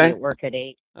I had to be Okay. at work at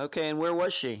 8. Okay. And where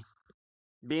was she?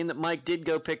 Being that Mike did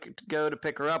go to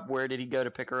pick her up, where did he go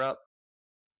to pick her up?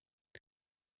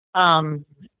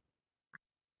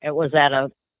 It was at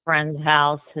a friend's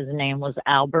house. His name was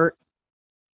Albert.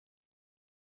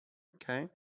 Okay.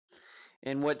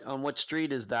 And on what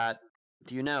street is that?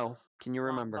 Do you know? Can you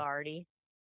remember? Lombardi.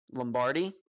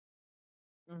 Lombardi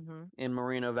Mm-hmm. in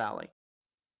Moreno Valley.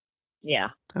 Yeah.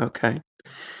 Okay.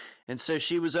 And so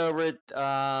she was over at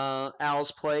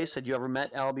Al's place. Had you ever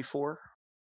met Al before?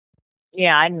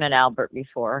 Yeah, I'd met Albert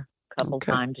before a couple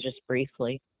Okay. times, just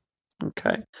briefly.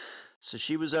 Okay. So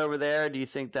she was over there. Do you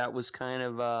think that was kind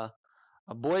of a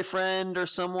boyfriend or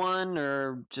someone,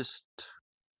 or just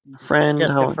a friend?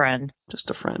 Just a friend. Just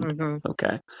a friend. Mm-hmm.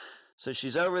 Okay. So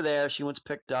she's over there. She wants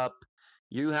picked up.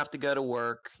 You have to go to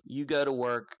work. You go to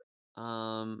work.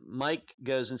 Mike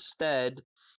goes instead.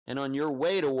 And on your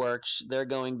way to work, they're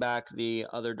going back the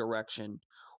other direction.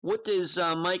 What does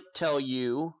Mike tell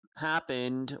you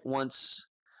happened once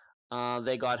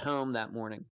they got home that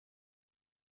morning?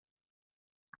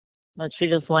 But she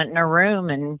just went in her room,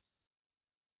 and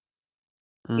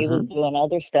he was doing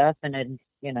other stuff, and had,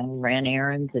 ran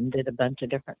errands and did a bunch of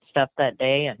different stuff that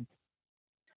day. And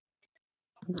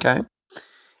Okay.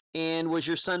 And was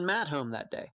your son Matt home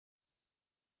that day?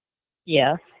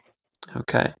 yes.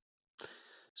 Okay.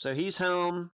 So he's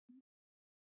home.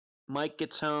 Mike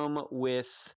gets home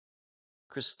with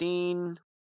Christine.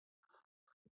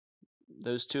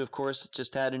 Those two, of course,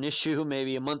 just had an issue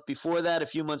maybe a month before that, a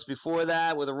few months before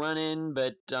that, with a run-in.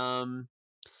 But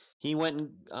he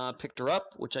went and picked her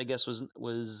up, which I guess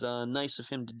was nice of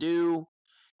him to do.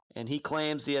 And he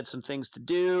claims he had some things to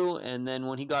do. And then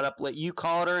when he got up late, you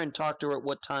called her and talked to her at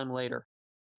what time later?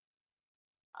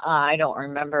 I don't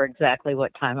remember exactly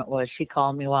what time it was. She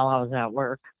called me while I was at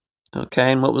work.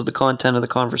 Okay, and what was the content of the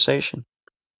conversation?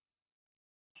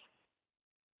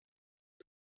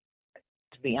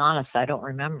 To be honest, I don't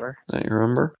remember. Don't you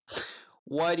remember?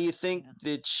 Why do you think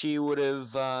that she would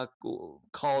have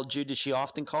called you? Did she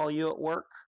often call you at work?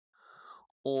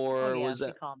 Or was she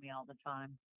that... called me all the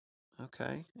time.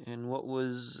 Okay, and what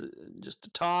was... just to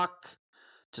talk?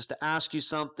 Just to ask you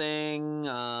something?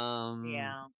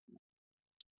 Yeah.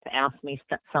 To ask me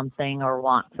something or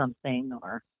want something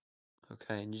or...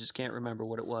 Okay, and you just can't remember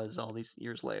what it was all these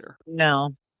years later? No.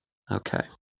 Okay.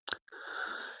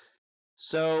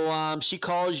 So she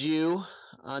calls you.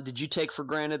 Did you take for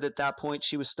granted at that point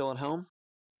she was still at home?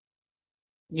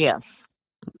 Yes.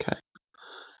 Okay.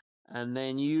 And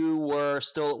then you were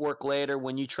still at work later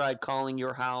when you tried calling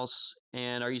your house.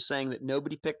 And are you saying that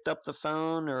nobody picked up the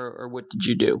phone, or what did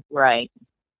you do? Right.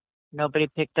 Nobody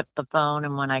picked up the phone,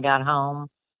 and when I got home,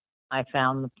 I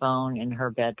found the phone in her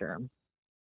bedroom.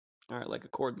 All right, like a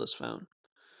cordless phone.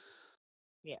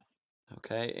 Yeah.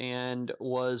 Okay, and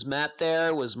was Matt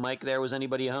there? Was Mike there? Was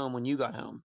anybody home when you got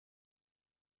home?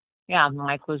 Yeah,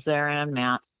 Mike was there and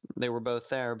Matt. They were both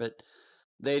there, but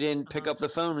they didn't pick up the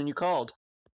phone when you called.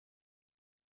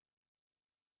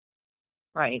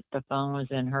 Right, the phone was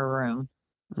in her room.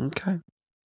 Okay.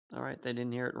 All right, they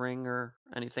didn't hear it ring or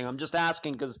anything. I'm just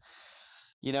asking because,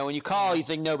 when you call, you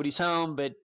think nobody's home,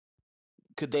 but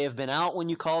could they have been out when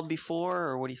you called before,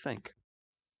 or what do you think?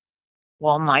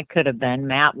 Well, Mike could have been.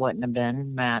 Matt wouldn't have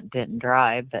been. Matt didn't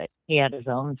drive, but he had his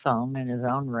own phone in his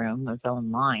own room, his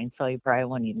own line, so he probably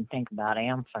wouldn't even think about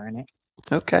answering it.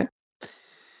 Okay.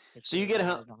 So you get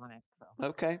home.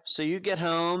 Okay, so you get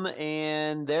home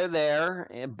and they're there,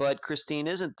 but Christine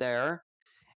isn't there.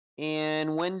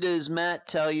 And when does Matt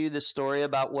tell you the story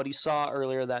about what he saw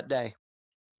earlier that day?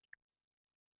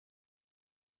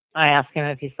 I asked him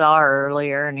if he saw her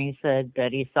earlier, and he said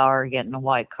that he saw her get in a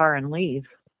white car and leave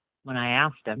when I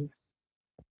asked him.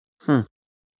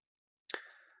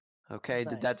 Okay.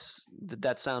 But Did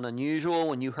that sound unusual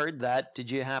when you heard that? Did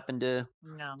you happen to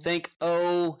no. think,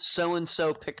 oh, so and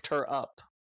so picked her up?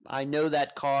 I know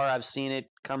that car. I've seen it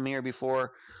come here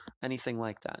before. Anything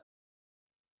like that?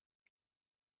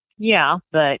 Yeah,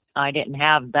 but I didn't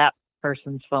have that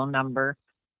person's phone number.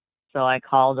 So I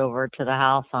called over to the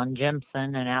house on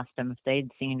Jimson and asked them if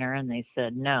they'd seen her, and they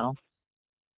said no.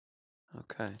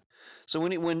 Okay. So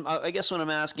when I guess what I'm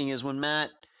asking is when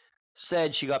Matt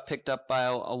said she got picked up by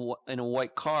in a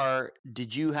white car,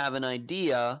 did you have an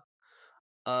idea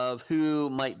of who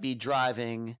might be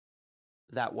driving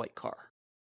that white car?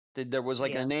 Did there was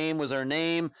like a Yes. name? Was there a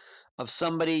name of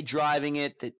somebody driving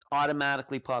it that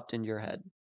automatically popped into your head?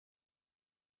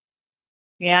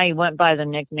 Yeah, he went by the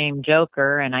nickname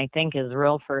Joker, and I think his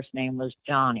real first name was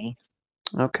Johnny.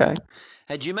 Okay.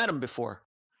 Had you met him before?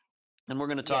 And we're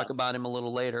going to talk Yes. about him a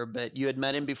little later, but you had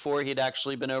met him before. He'd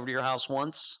actually been over to your house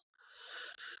once.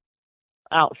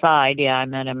 Outside, yeah, I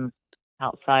met him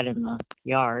outside in the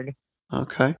yard.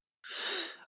 Okay.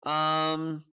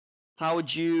 Um, how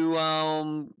would you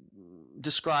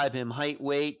describe him? Height,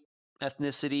 weight,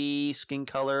 ethnicity, skin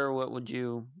color? What would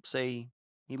you say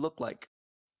he looked like?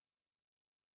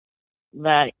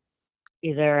 That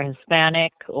either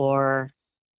Hispanic or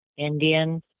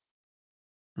Indian.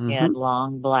 He Mm-hmm. had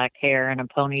long black hair and a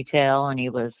ponytail, and he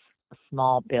was a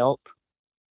small built,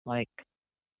 like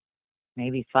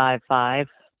maybe 5'5".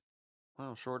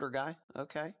 Wow, shorter guy.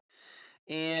 Okay.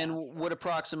 Yeah, And short.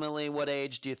 what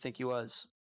age do you think he was?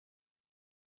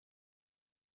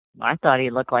 I thought he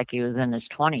looked like he was in his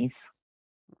 20s.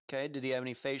 Okay. Did he have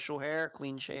any facial hair?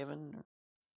 Clean shaven?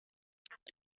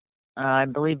 I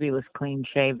believe he was clean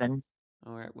shaven.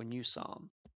 All right, when you saw him.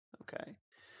 Okay.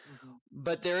 Hmm.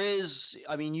 But there is,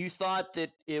 I mean, you thought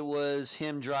that it was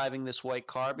him driving this white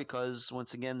car because,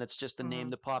 once again, that's just the name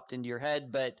Hmm. that popped into your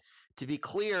head. But to be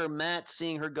clear, Matt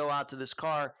seeing her go out to this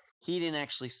car, he didn't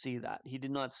actually see that. He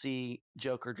did not see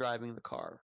Joker driving the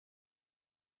car.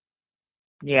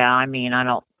 Yeah, I mean,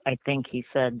 I think he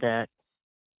said that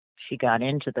she got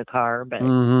into the car, but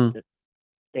Mm-hmm. that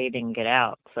they didn't get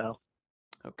out. So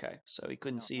Okay, so he I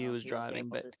couldn't don't see who know if was he was driving,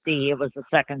 able but to see. It was a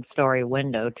second story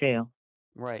window, too.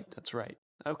 right, that's right.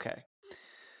 Okay.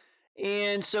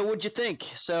 And so, what'd you think?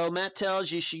 So, Matt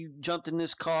tells you she jumped in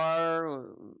this car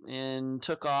and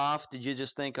took off. Did you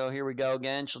just think, oh, here we go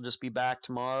again? She'll just be back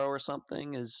tomorrow or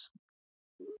something? Is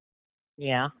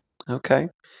Yeah. okay.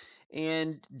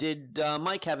 And did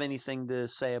Mike have anything to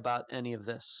say about any of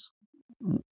this?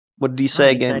 What did he Well,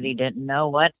 say he said he again? didn't know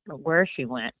where she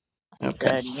went. He Okay.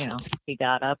 said, he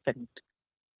got up and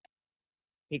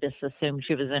he just assumed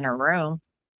she was in her room,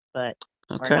 but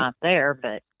we're Okay. not there.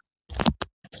 But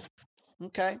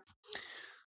Okay.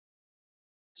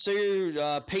 So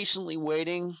you're patiently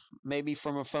waiting, maybe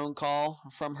from a phone call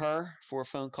from her, for a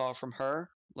phone call from her.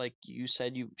 Like you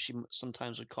said, she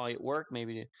sometimes would call you at work,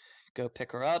 maybe to go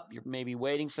pick her up. You're maybe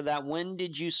waiting for that. When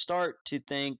did you start to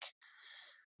think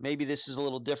maybe this is a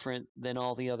little different than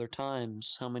all the other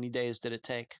times? How many days did it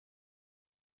take?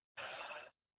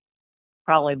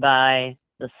 probably by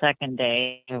the second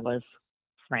day, it was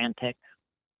frantic.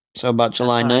 So about That's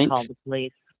July when I 9th? called the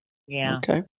police. Yeah.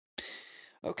 Okay.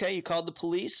 Okay, you called the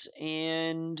police,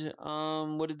 and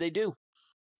what did they do?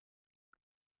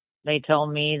 They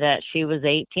told me that she was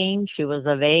 18, she was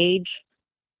of age,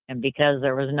 and because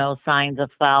there was no signs of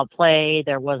foul play,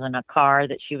 there wasn't a car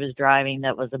that she was driving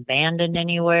that was abandoned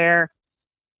anywhere,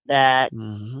 that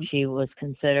Hmm. she was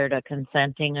considered a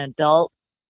consenting adult,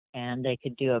 and they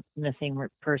could do a missing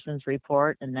persons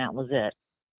report, and that was it.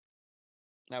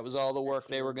 That was all the That work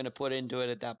she they were was going to put into it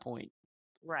at that point.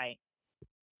 right.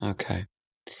 Okay.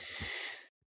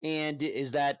 And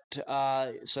is that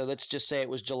so let's just say it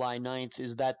was July 9th.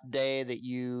 Is that the day that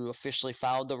you officially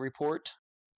filed the report?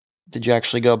 Did you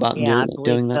actually go about and Yeah, I believe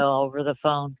doing that? so, over the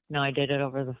phone. No, I did it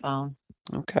over the phone.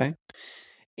 Okay.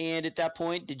 And at that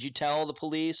point, did you tell the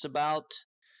police about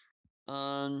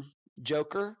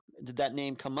Joker? Did that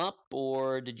name come up,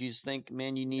 or did you just think,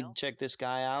 man, you need No. to check this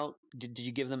guy out? Did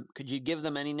you give them? Could you give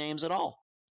them any names at all?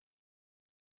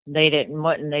 They didn't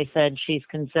what and they said she's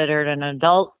considered an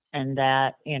adult and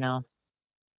that,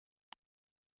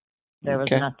 there was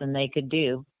Okay. nothing they could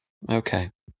do.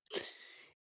 Okay.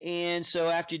 And so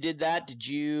after you did that, did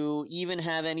you even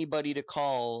have anybody to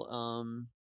call?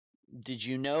 Did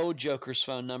you know Joker's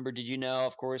phone number? Did you know,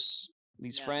 of course,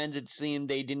 these No. friends, it seemed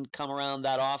they didn't come around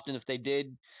that often. If they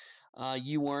did,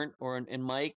 you weren't, and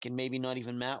Mike, and maybe not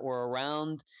even Matt were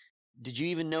around. Did you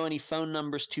even know any phone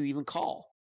numbers to even call?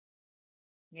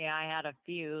 Yeah, I had a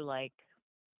few, like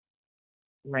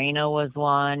Reno was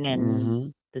one and Mm-hmm.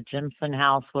 the Jimson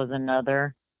house was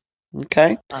another.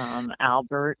 Okay.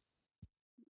 Albert.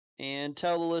 and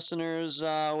tell the listeners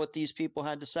what these people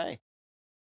had to say.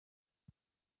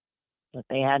 But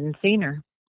they hadn't seen her.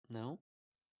 No?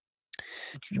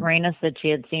 Raina said she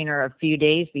had seen her a few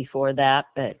days before that,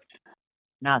 but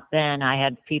not then. I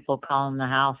had people calling the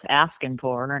house asking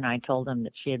for her, and I told them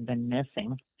that she had been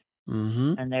missing,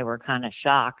 Mm-hmm. and they were kind of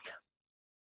shocked.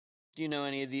 Do you know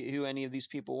who any of these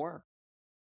people were?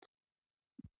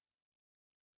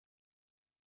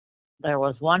 There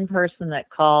was one person that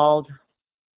called,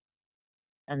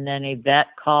 and then a vet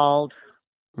called.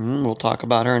 We'll talk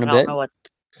about her in a I don't bit. know what.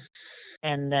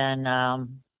 And then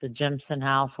the Jimson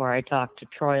house where I talked to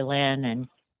Troy Lynn, and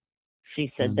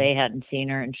she said they hadn't seen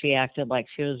her, and she acted like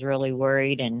she was really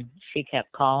worried, and she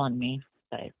kept calling me.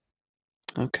 But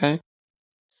Okay.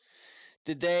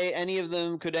 Could any of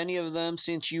them,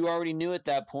 since you already knew at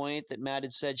that point that Matt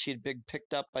had said she had been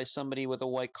picked up by somebody with a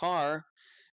white car,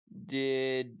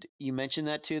 did you mention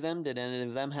that to them? Did any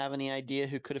of them have any idea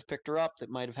who could have picked her up that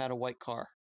might have had a white car?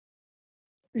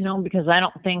 because I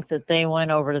don't think that they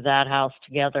went over to that house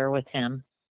together with him,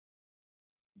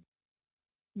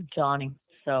 Johnny.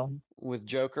 So with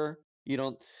Joker, you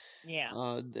don't.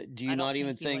 Yeah. Do you not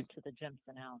even he think? went to the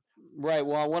Jimson house. Right.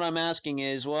 Well, what I'm asking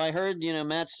is, I heard,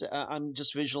 Matt's. I'm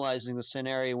just visualizing the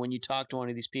scenario when you talk to one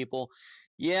of these people.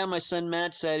 Yeah, my son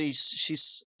Matt said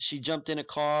she jumped in a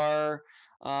car,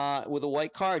 with a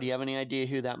white car. Do you have any idea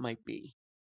who that might be?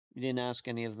 You didn't ask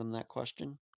any of them that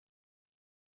question.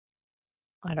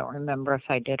 I don't remember if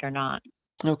I did or not.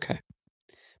 Okay.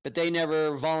 But they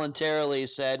never voluntarily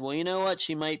said, well, you know what,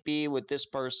 she might be with this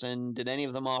person. Did any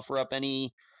of them offer up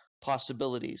any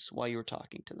possibilities while you were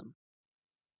talking to them?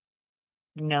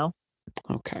 No.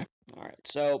 Okay. All right.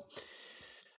 So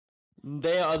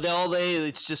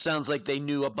it just sounds like they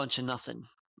knew a bunch of nothing,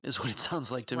 is what it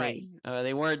sounds like to Right. me.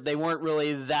 They weren't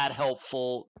really that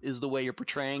helpful, is the way you're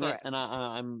portraying Correct. it. And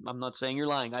I'm not saying you're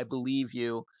lying. I believe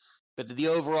you. But the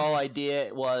overall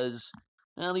idea was,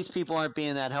 well, these people aren't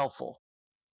being that helpful.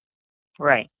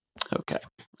 Right. Okay.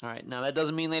 All right. Now that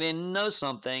doesn't mean they didn't know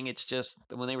something. It's just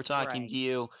that when they were talking to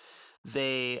you,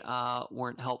 they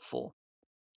weren't helpful.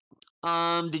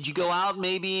 Did you go out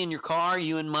maybe in your car,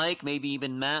 you and Mike, maybe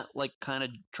even Matt, like kind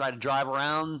of try to drive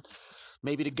around,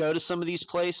 maybe to go to some of these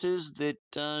places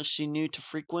that she knew to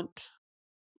frequent,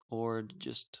 or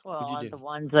just what'd you do? The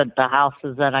ones at the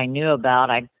houses that I knew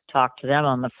about, I talked to them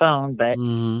on the phone, but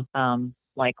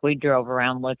like we drove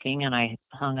around looking, and I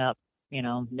hung up,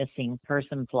 missing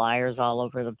person flyers all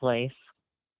over the place.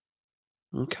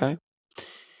 Okay.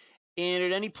 And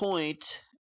at any point,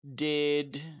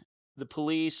 did the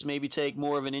police maybe take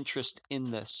more of an interest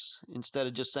in this instead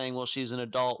of just saying, well, she's an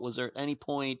adult? Was there any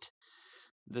point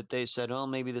that they said, oh,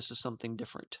 maybe this is something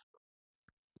different?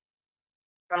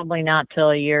 Probably not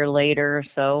till a year later or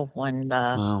so, when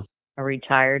a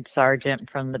retired sergeant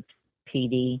from the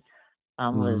PD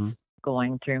was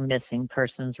going through missing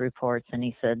persons reports, and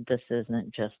he said, this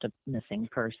isn't just a missing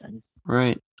person.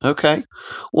 Right. Okay.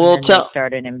 Well, they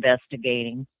started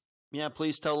investigating. Yeah,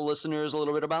 please tell the listeners a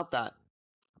little bit about that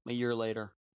a year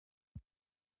later.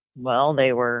 Well,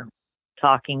 they were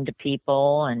talking to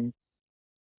people and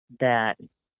that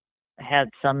had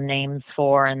some names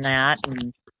for and that,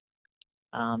 and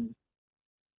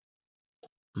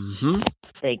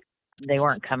they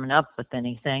weren't coming up with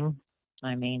anything.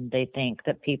 I mean, they think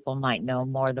that people might know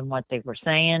more than what they were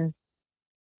saying,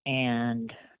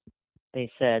 and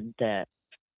they said that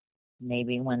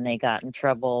maybe when they got in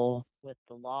trouble with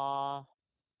the law,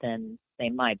 then they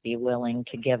might be willing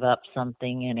to give up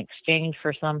something in exchange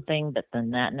for something, but then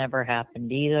that never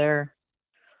happened either.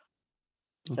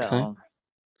 Okay.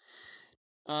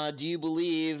 So, do you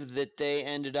believe that they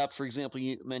ended up, for example,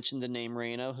 you mentioned the name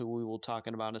Raina, who we will talk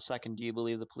about in a second. Do you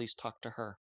believe the police talked to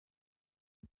her?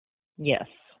 Yes.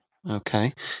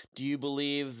 Okay. Do you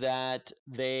believe that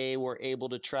they were able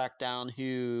to track down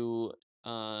who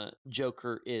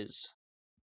Joker is?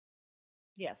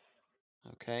 Yes.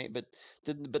 Okay, but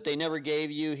they never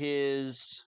gave you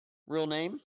his real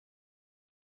name?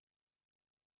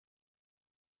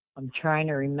 I'm trying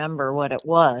to remember what it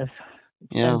was.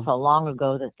 It's been so long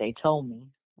ago that they told me.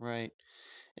 Right.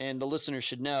 And the listener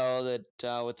should know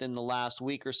that within the last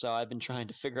week or so, I've been trying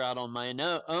to figure out on my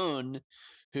own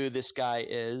who this guy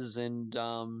is, and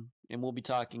we'll be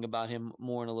talking about him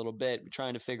more in a little bit,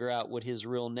 trying to figure out what his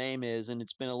real name is, and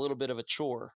it's been a little bit of a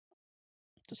chore,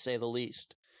 to say the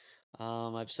least.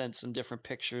 I've sent some different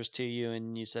pictures to you,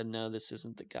 and you said, no, this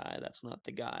isn't the guy. That's not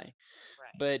the guy.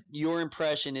 Right. But your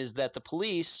impression is that the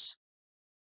police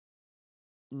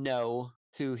know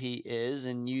who he is,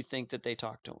 and you think that they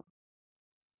talked to him.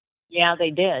 Yeah, they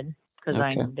did, because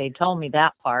they told me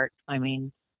that part. I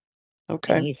mean,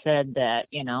 Okay. And he said that,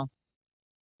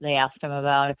 they asked him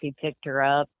about if he picked her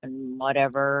up and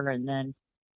whatever. And then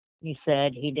he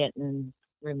said he didn't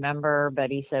remember,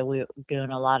 but he said we were doing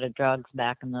a lot of drugs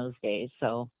back in those days.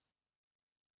 So,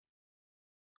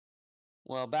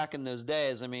 Well, back in those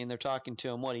days, I mean, they're talking to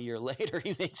him, what, a year later?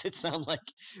 He makes it sound like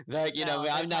that, no,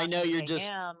 they're I know talking you're to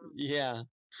just, him. yeah.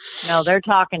 No, they're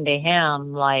talking to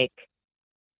him like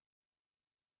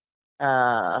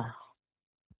uh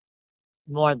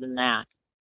more than that.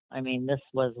 I mean, this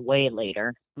was way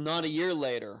later. Not a year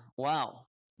later. Wow.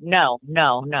 No,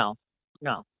 no, no,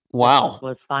 no. This Wow.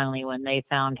 was finally when they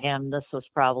found him. This was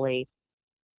probably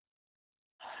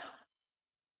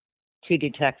 2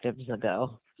 detectives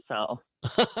ago. So,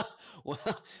 Well,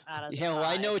 out of the yeah, well,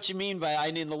 I know 5. what you mean by,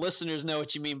 I mean, the listeners know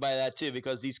what you mean by that too,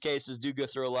 because these cases do go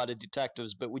through a lot of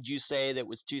detectives. But would you say that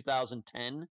was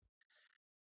 2010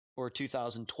 or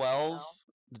 2012? No.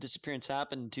 The disappearance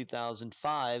happened in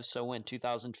 2005. So when,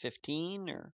 2015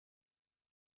 or?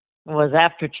 It was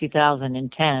after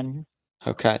 2010.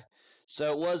 Okay.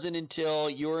 So it wasn't until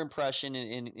your impression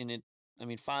in it, I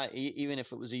mean, even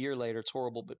if it was a year later, it's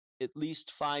horrible, but at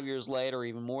least 5 years later, or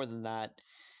even more than that,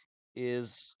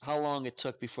 is how long it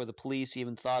took before the police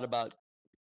even thought about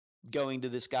going to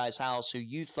this guy's house who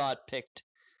you thought picked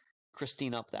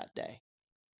Christine up that day.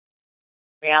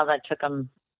 Yeah, that took them,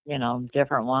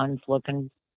 different ones looking,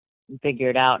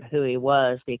 figured out who he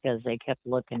was because they kept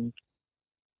looking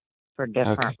for Okay.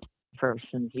 different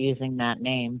persons using that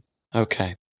name.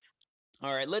 Okay.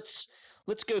 All right. Let's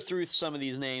go through some of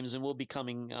these names, and we'll be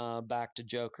coming back to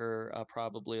Joker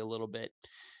probably a little bit.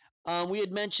 We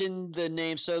had mentioned the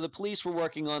name, so the police were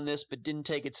working on this, but didn't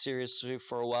take it seriously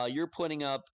for a while. You're putting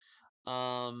up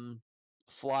um,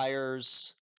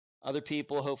 flyers. Other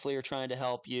people hopefully are trying to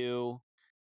help you.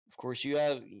 Of course, you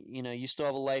still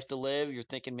have a life to live. You're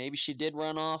thinking maybe she did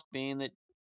run off, being that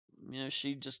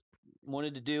she just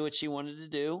wanted to do what she wanted to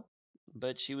do,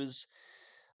 but she was,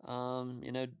 um,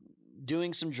 you know,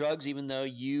 doing some drugs, even though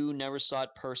you never saw it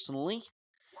personally.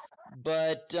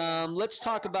 But let's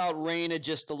talk about Raina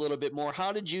just a little bit more.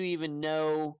 How did you even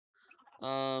know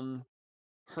um,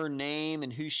 her name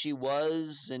and who she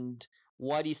was, and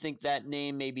why do you think that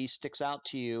name maybe sticks out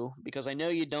to you? Because I know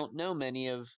you don't know many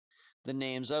of the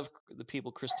names of the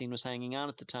people Christine was hanging out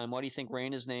at the time. Why do you think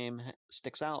Raina's name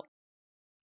sticks out?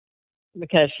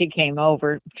 Because she came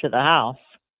over to the house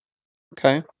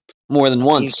Okay. More than a few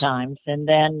once. times. And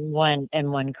then when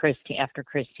after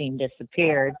Christine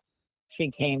disappeared,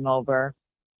 she came over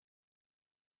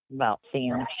about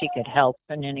seeing if she could help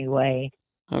in any way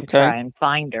to Okay. try and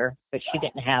find her, but she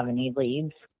didn't have any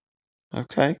leads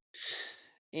Okay.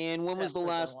 And when was except the for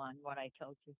the last, one what I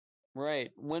told you.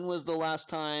 right, when was the last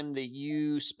time that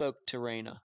you spoke to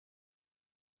Raina?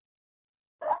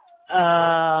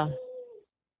 Uh,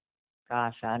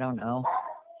 gosh, I don't know.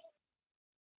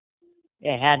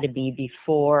 It had to be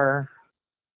before.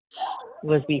 It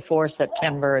was before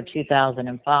September of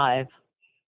 2005.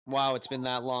 Wow, it's been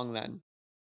that long then.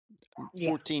 Yeah,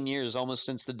 14 years, almost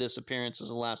since the disappearance is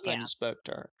the last time yeah, you spoke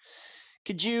to her.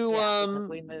 Could you, yeah. Because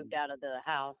we moved out of the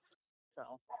house,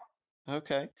 so.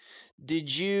 okay.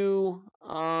 Did you,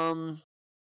 no,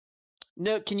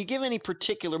 can you give any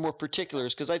more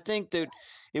particulars? Because I think that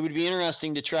it would be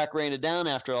interesting to track Raina down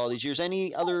after all these years.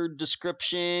 Any other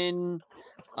description?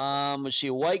 Was she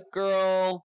a white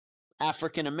girl,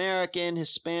 African American,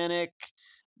 Hispanic?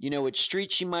 You know which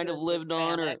street she She might have was lived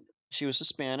on, or Hispanic. she was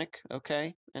Hispanic.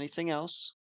 Okay. Anything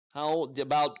else? How old,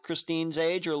 about Christine's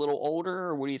age, or a little older,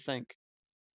 or what do you think?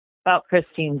 About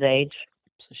Christine's age.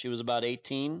 So she was about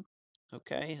 18.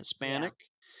 Okay, Yeah. Hispanic.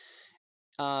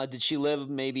 Did she live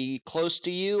maybe close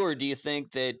to you, or do you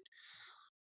think that,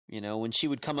 when she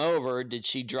would come over, did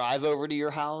she drive over to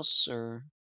your house, or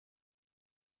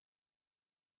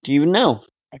do you even know?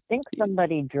 I think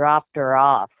somebody dropped her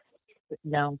off.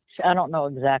 No, I don't know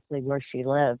exactly where she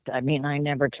lived. I mean, I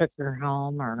never took her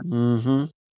home or Mm-hmm.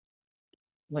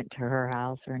 went to her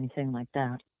house or anything like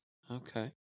that.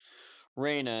 Okay.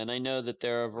 Raina, and I know that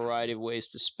there are a variety of ways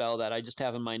to spell that. I just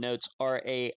have in my notes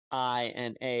Raina,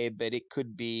 but it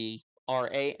could be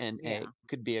Rana. Yeah,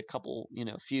 Could be a couple,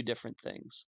 few different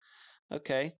things.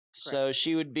 Okay. correct. So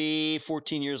she would be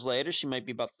 14 years later. She might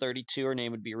be about 32. Her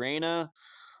name would be Raina,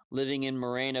 living in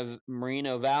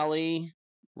Moreno Valley.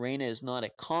 Raina is not a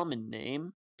common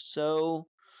name. So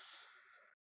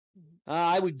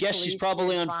I would guess she's Police did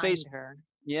probably on find Facebook. her.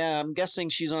 Yeah, I'm guessing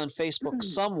she's on Facebook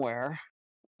somewhere,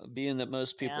 being that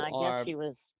most Yeah, people I guess are. she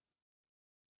was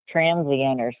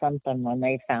transient or something when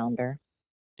they found her.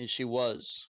 And she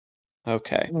was.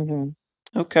 Okay. Hmm.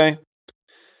 Okay.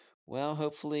 Well,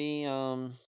 hopefully,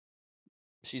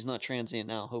 she's not transient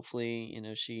now. Hopefully,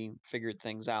 she figured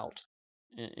things out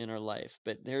in her life.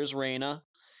 But there's Raina,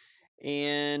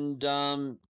 and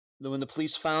when the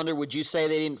police found her, would you say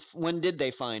they didn't? When did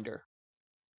they find her?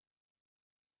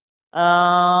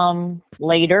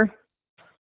 Later.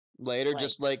 Later,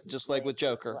 just like with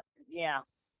Joker. Yeah.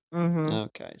 Mhm.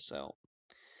 Okay, so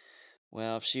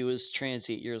well, if she was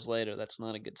transient years later, that's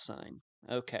not a good sign.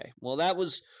 Okay, well, that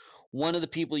was one of the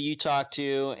people you talked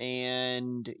to,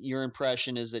 and your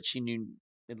impression is that she knew,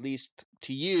 at least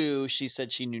to you, she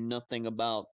said she knew nothing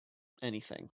about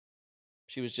anything.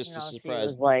 She was just as She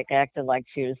was surprised. acted like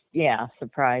she was,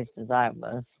 surprised as I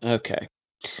was. Okay.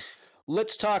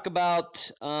 Let's talk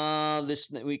about this.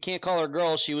 We can't call her a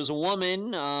girl. She was a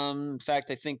woman. In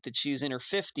fact, I think that she's in her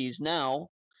 50s now.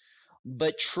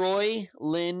 But Troy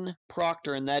Lynn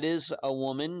Proctor, and that is a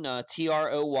woman,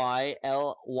 TroyLynn,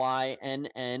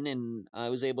 and I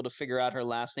was able to figure out her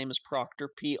last name is Proctor,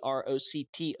 Proctor.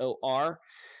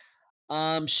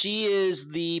 She is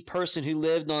the person who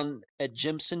lived at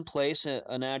Jimson Place,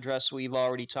 an address we've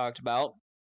already talked about.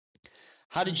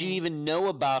 How did you even know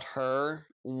about her?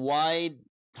 Why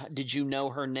did you know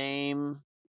her name?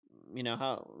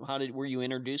 Were you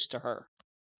introduced to her?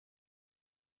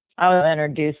 I was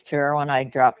introduced to her when I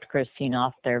dropped Christine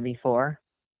off there before.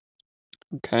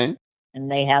 Okay.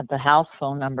 And they had the house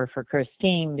phone number for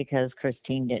Christine because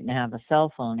Christine didn't have a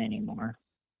cell phone anymore.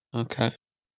 Okay.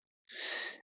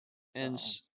 And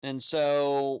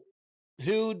so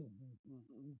who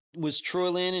was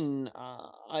Troy Lynn? And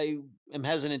I am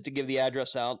hesitant to give the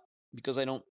address out because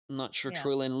I'm not sure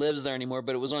Troy Lynn lives there anymore,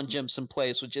 but it was on Jimson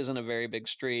Place, which isn't a very big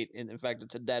street. In fact,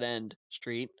 it's a dead end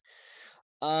street.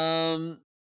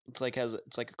 It's like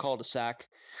a cul-de-sac.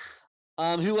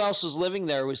 Who else was living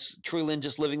there? Was Troy Lynn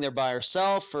just living there by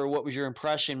herself, or what was your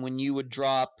impression when you would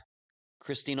drop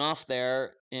Christine off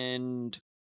there? And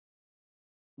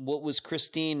what was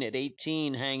Christine at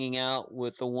 18 hanging out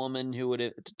with a woman who at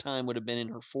the time would have been in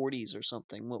her 40s or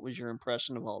something? What was your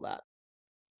impression of all that?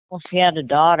 Well, she had a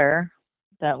daughter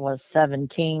that was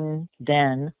 17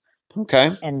 then.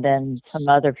 Okay. And then some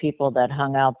other people that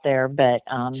hung out there, but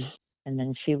and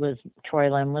then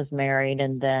Troy Lynn was married,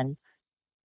 and then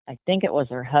I think it was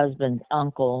her husband's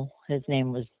uncle. His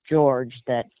name was George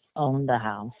that owned the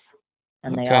house,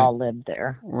 and they all lived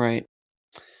there. Right.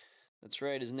 That's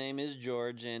right. His name is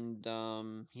George, and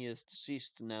he is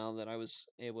deceased now that I was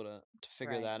able to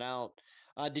figure that out.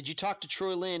 Did you talk to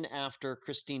Troy Lynn after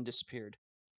Christine disappeared?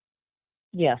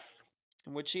 Yes.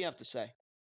 And what'd she have to say?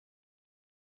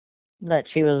 That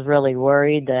she was really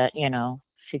worried that,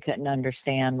 she couldn't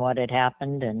understand what had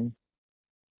happened, and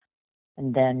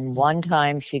then one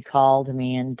time she called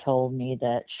me and told me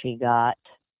that she got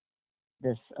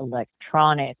this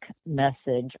electronic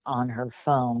message on her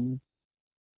phone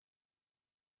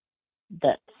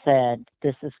that said,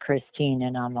 "This is Christine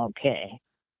and I'm okay."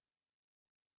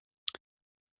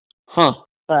 Huh.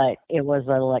 But it was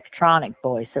an electronic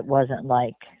voice. It wasn't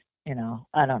like,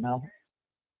 I don't know.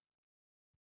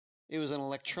 It was an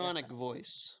electronic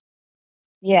voice.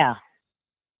 Yeah.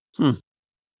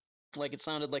 Like it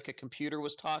sounded like a computer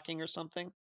was talking or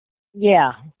something?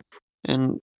 Yeah.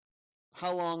 And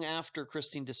how long after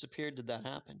Christine disappeared did that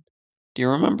happen? Do you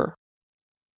remember?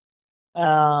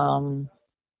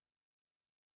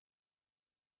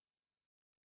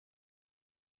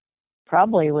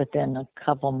 Probably within a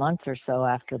couple months or so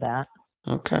after that.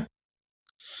 Okay.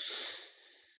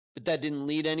 But that didn't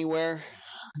lead anywhere?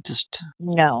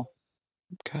 No.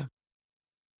 Okay.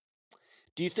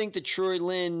 Do you think that Troy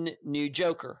Lynn knew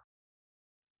Joker?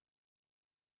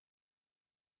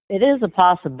 It is a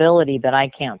possibility, but I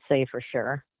can't say for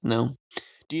sure. No.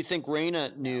 Do you think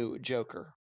Raina knew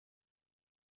Joker?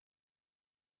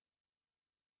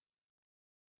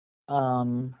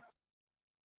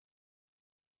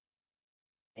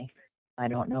 I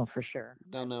don't know for sure.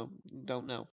 Don't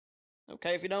know.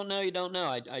 Okay, if you don't know, you don't know.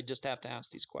 I just have to ask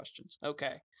these questions.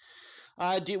 Okay.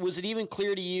 Was it even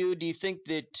clear to you? Do you think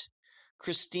that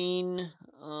Christine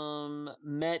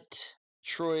met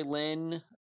Troy Lynn?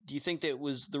 Do you think that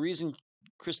was the reason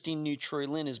Christine knew Troy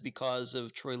Lynn is because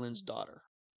of Troy Lynn's daughter?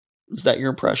 Is that your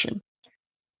impression?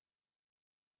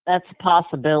 That's a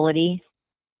possibility.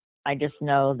 I just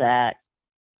know that,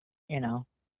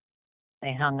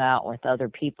 they hung out with other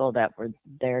people that were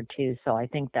there too. So I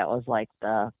think that was like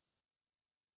the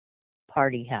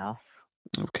party house.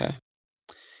 Okay.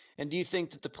 And do you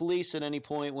think that the police at any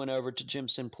point went over to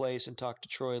Jimson Place and talked to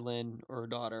Troy Lynn or her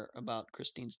daughter about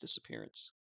Christine's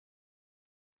disappearance?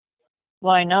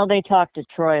 Well, I know they talked to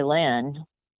Troy Lynn.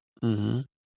 Mm-hmm.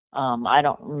 I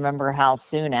don't remember how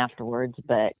soon afterwards,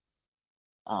 but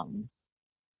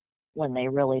when they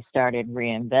really started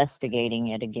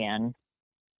reinvestigating it again,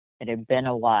 it had been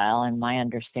a while, and my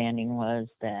understanding was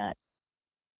that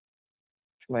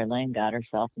Troy Lynn got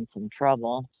herself in some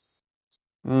trouble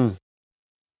Mm.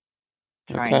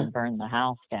 trying Okay. to burn the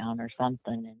house down or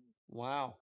something, and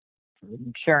Wow. for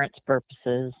insurance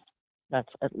purposes.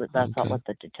 That's Okay. what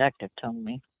the detective told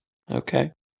me.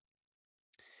 Okay.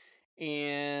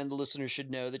 And the listener should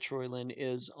know that Troy Lynn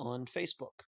is on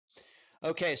Facebook.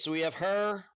 Okay, so we have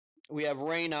her, we have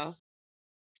Raina,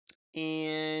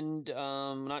 and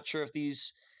not sure if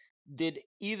did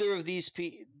either of these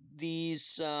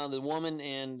the woman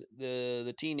and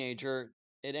the teenager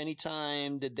at any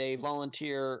time did they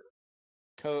volunteer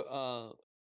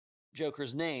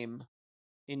Joker's name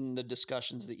in the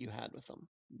discussions that you had with them?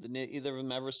 Did either of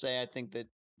them ever say, I think that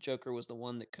Joker was the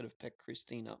one that could have picked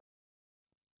Christine up?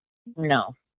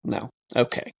 No. No.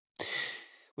 Okay.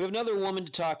 We have another woman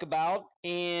to talk about,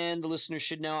 and the listeners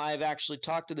should know I've actually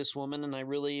talked to this woman, and I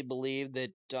really believe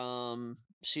that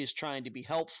she is trying to be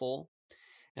helpful.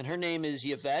 And her name is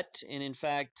Yvette, and in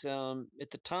fact, at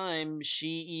the time, she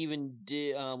even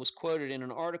was quoted in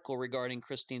an article regarding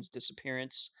Christine's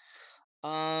disappearance.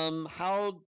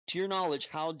 How, to your knowledge,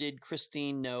 how did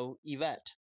Christine know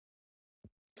Yvette?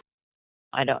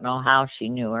 I don't know how she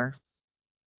knew her,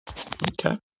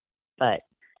 Okay. but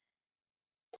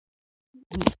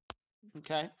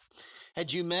Okay.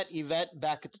 Had you met Yvette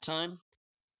back at the time?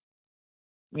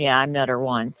 yeah, I met her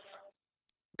once.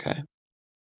 Okay.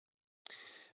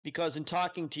 Because in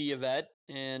talking to Yvette,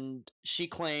 and she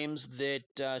claims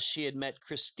that she had met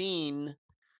Christine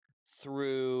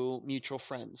through mutual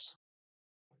friends.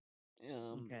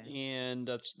 Okay. And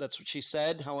that's what she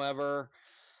said. However,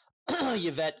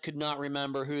 Yvette could not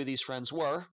remember who these friends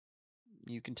were.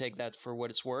 You can take that for what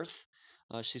it's worth.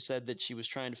 She said that she was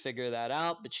trying to figure that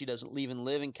out, but she doesn't even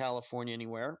live in California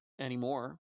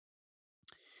anymore.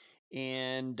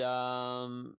 And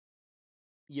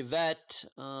Yvette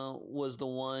was the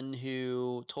one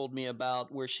who told me about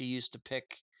where she used to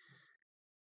pick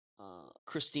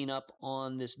Christine up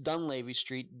on this Dunlavy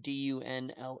Street,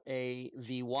 Dunlavy.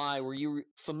 Were you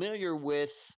familiar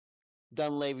with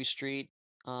Dunlavy Street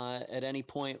at any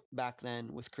point back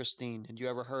then with Christine? Had you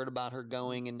ever heard about her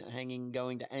going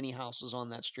to any houses on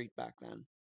that street back then?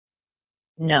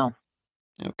 No.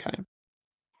 Okay.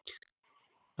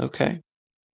 Okay.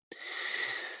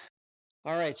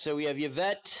 All right. So we have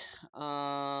Yvette.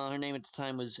 Her name at the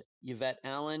time was Yvette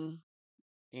Allen,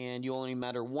 and you only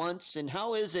met her once. And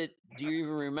how is it? Do you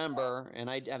even remember? And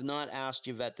I have not asked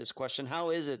Yvette this question. How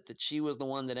is it that she was the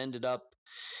one that ended up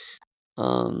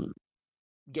um,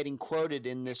 getting quoted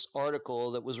in this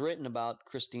article that was written about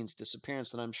Christine's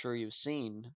disappearance that I'm sure you've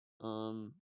seen?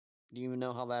 Do you even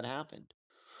know how that happened?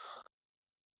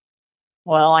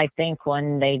 Well, I think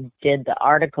when they did the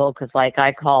article, because like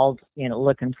I called,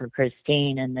 looking for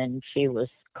Christine, and then she was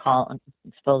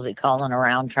supposedly calling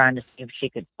around trying to see if she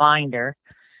could find her.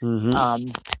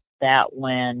 Mm-hmm. That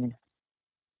when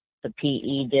the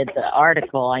PE did the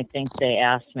article, I think they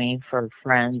asked me for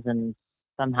friends and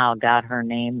somehow got her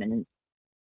name and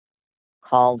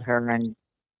called her and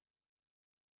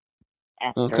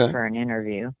asked her Okay. for an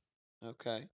interview.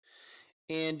 Okay.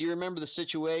 And do you remember the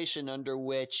situation under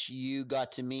which you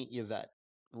got to meet Yvette?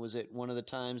 Was it one of the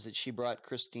times that she brought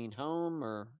Christine home,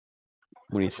 or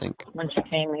what do you think? When she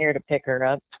came here to pick her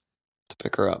up. To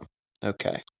pick her up.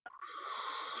 Okay.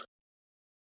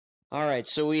 All right.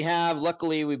 So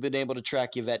luckily, we've been able to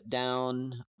track Yvette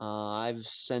down. I've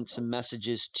sent some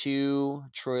messages to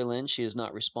Troy Lynn. She has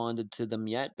not responded to them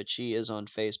yet, but she is on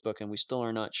Facebook, and we still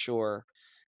are not sure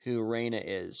who Raina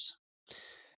is.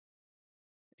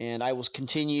 And I will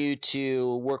continue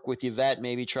to work with Yvette,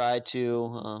 maybe try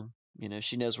to,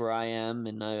 she knows where I am,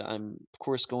 and I'm, of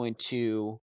course, going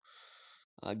to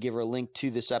give her a link to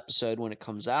this episode when it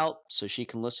comes out so she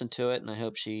can listen to it, and I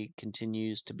hope she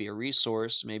continues to be a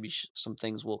resource. Maybe some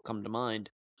things will come to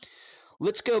mind.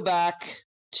 Let's go back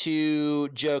to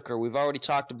Joker. We've already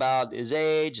talked about his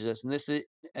age, his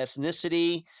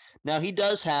ethnicity. Now, he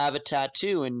does have a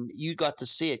tattoo, and you got to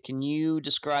see it. Can you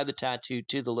describe the tattoo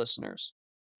to the listeners?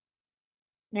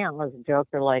 Yeah, it was a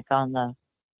Joker like on the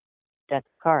deck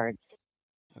of cards.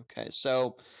 Okay,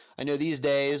 so I know these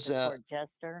days, Like the court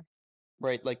jester.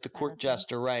 right, like the court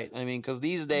jester, right? I mean, because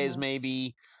these days,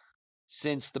 maybe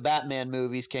since the Batman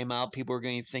movies came out, people are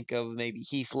going to think of maybe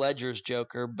Heath Ledger's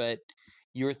Joker, but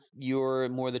you're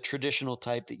more the traditional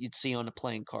type that you'd see on a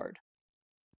playing card.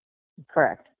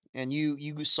 Correct. And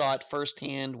you saw it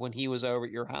firsthand when he was over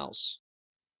at your house.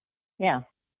 Yeah.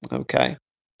 Okay.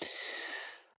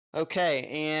 Okay,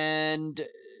 and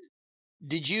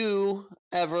Did you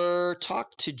ever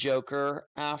talk to Joker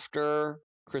after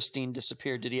Christine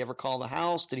disappeared? Did he ever call the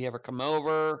house? Did he ever come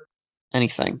over?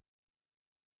 Anything?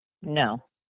 No,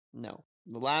 No.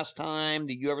 The last time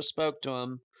that you ever spoke to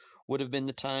him would have been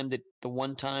the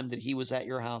one time that he was at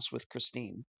your house with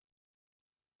Christine.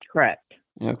 correct.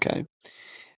 Okay.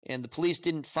 And the police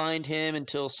didn't find him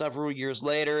until several years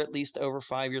later, at least over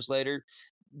 5 years later.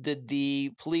 Did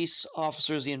the police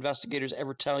officers, the investigators,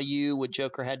 ever tell you what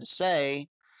Joker had to say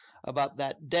about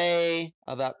that day,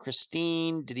 about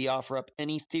Christine? Did he offer up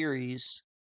any theories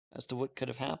as to what could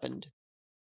have happened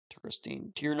to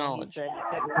Christine, to your No, he knowledge? said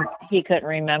he couldn't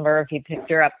remember if he picked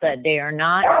her up that day or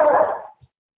not,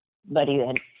 but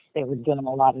they were doing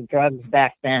a lot of drugs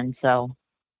back then, so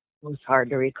it was hard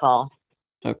to recall.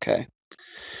 Okay.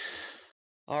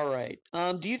 All right.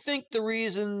 Do you think the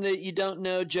reason that you don't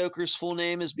know Joker's full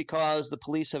name is because the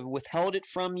police have withheld it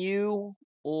from you,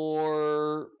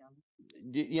 or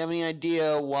do you have any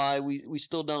idea why we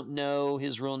still don't know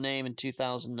his real name in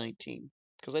 2019?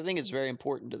 Because I think it's very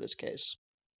important to this case.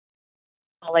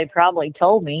 Well, they probably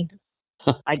told me.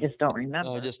 I just don't Oh, I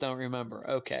remember. just don't remember.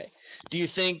 Okay. Do you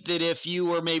think that if you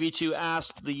were maybe to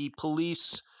ask the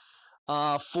police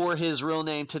for his real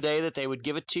name today, that they would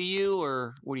give it to you,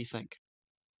 or what do you think?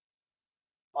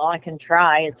 Well, I can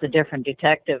try. It's a different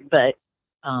detective, but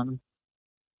I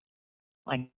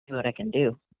can do what I can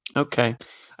do. Okay.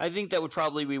 I think that would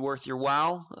probably be worth your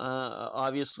while.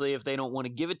 Obviously, if they don't want to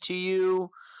give it to you,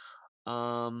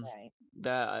 Right.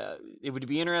 that it would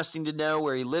be interesting to know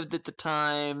where he lived at the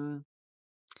time.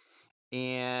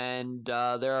 And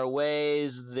there are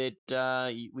ways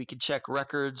that we could check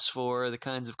records for the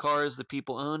kinds of cars that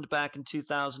people owned back in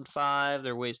 2005.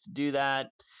 There are ways to do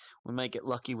that. We might get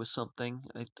lucky with something,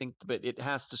 I think, but it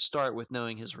has to start with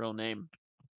knowing his real name.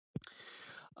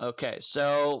 Okay,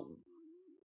 so,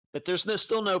 but there's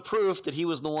still no proof that he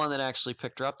was the one that actually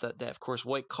picked her up that day. Of course,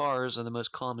 white cars are the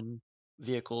most common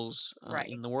vehicles Right.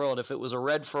 in the world. If it was a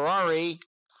red Ferrari,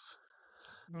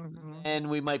 Mm-hmm. then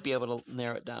we might be able to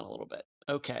narrow it down a little bit.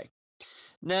 Okay.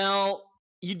 Now,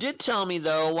 you did tell me,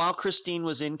 though, while Christine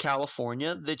was in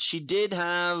California, that she did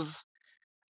have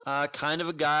kind of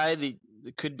a guy that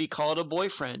could be called a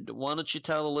boyfriend. Why don't you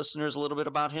tell the listeners a little bit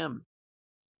about him?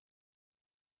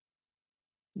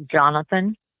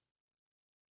 Jonathan,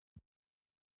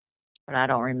 but I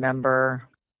don't remember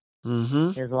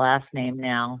Mm-hmm. his last name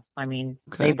now. I mean,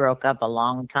 they Okay. broke up a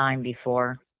long time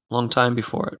before Long time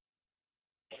before it.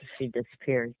 she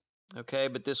disappeared. Okay,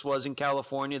 but this was in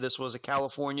California. This was a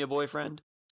California boyfriend?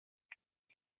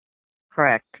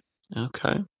 Correct.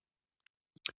 Okay.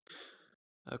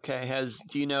 Okay.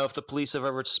 Do you know if the police have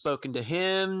ever spoken to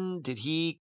him? Did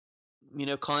he,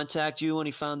 contact you when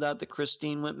he found out that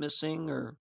Christine went missing,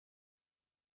 or?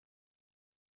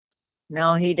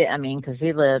 No, he did. I mean, because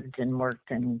he lived and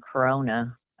worked in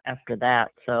Corona after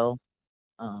that. So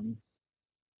I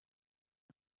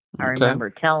Okay. remember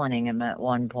telling him at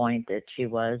one point that she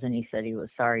was, and he said he was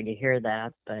sorry to hear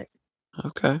that. But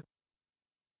Okay.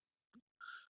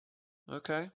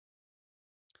 Okay.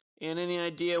 And any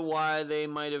idea why they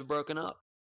might have broken up?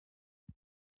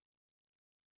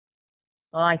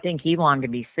 well, I think he wanted to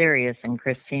be serious, and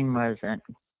Christine wasn't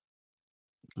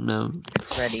No.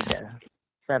 ready to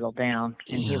settle down,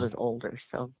 and he Yeah. was older.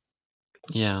 So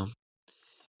Yeah.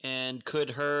 And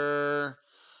could her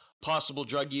possible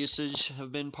drug usage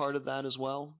have been part of that as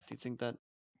well? Do you think that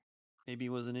maybe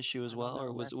was an issue as I don't well, or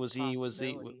know. That's was a he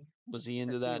possibility. was he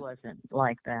into Because he that? wasn't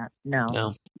like that. No,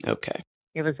 No. Okay.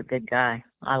 he was a good guy.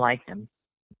 I liked him.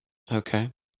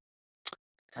 Okay.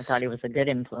 I thought he was a good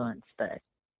influence, but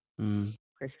Mm.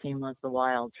 Christine was the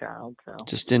wild child. So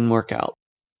Just didn't work out.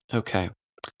 Okay.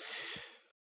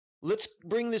 Let's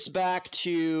bring this back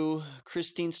to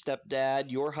Christine's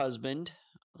stepdad, your husband.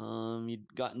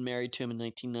 You'd gotten married to him in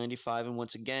 1995, and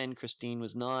once again, Christine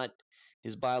was not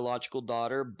his biological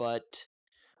daughter, but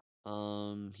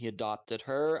he adopted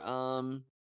her.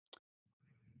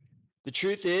 The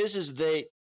truth is that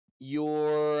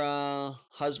your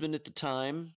husband at the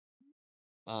time,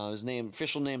 his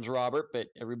official name's Robert, but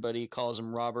everybody calls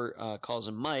him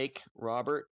Mike.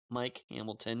 Robert Mike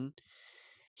Hamilton.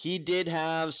 He did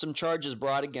have some charges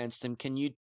brought against him. Can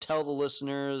you tell the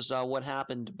listeners what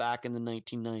happened back in the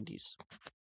 1990s?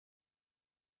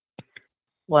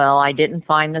 well, I didn't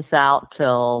find this out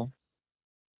till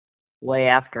way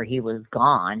after he was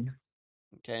gone.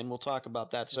 Okay, and we'll talk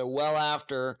about that. So well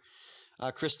after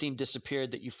Christine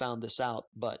disappeared that you found this out,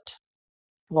 but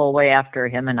Well, way after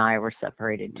him and I were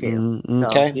separated too. So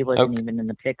okay, he wasn't even in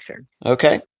the picture.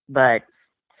 okay, But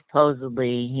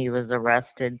supposedly he was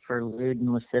arrested for lewd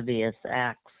and lascivious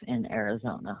acts in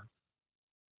Arizona.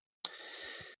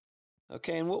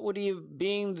 Okay, and what would you,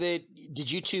 being that, did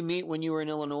you two meet when you were in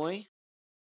Illinois?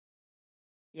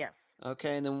 Yes.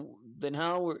 Okay, and then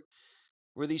how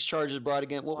were these charges brought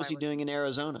against? What Well, was he doing in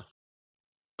Arizona?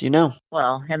 Do you know?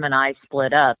 well, him and I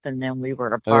split up, and then we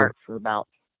were Oh, apart for about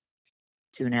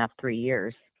 2.5, 3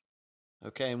 years.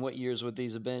 okay, and what years would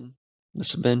these have been?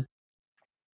 This have been?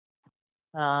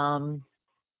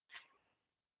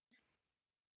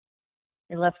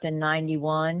 He left in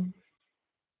 91,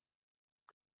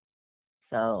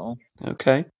 so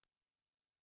Okay.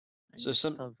 and So this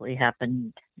some supposedly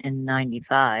happened in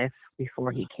 95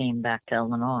 before he came back to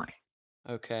Illinois.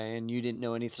 Okay, and you didn't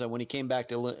know anything. So when he came back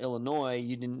to Illinois,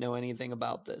 you didn't know anything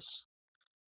about this.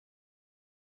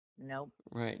 Nope.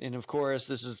 Right. And of course,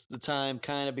 this is the time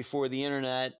kind of before the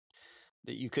internet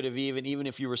that you could have even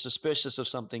if you were suspicious of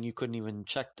something, you couldn't even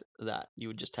check that. You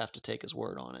would just have to take his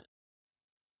word on it.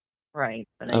 Right,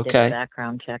 but I did a Okay.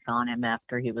 background check on him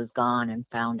after he was gone and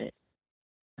found it,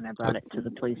 and I brought Okay. it to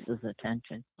the police's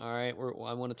attention. All right.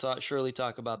 I want to surely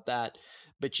talk about that,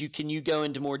 but can you go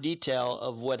into more detail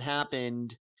of what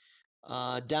happened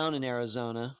down in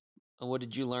Arizona? And what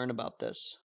did you learn about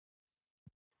this?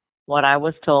 What I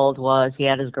was told was he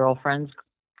had his girlfriend's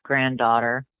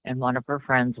granddaughter and one of her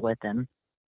friends with him,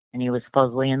 and he was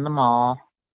supposedly in the mall,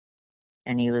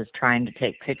 and he was trying to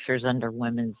take pictures under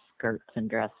women's skirts and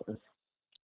dresses.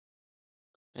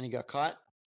 And he got caught?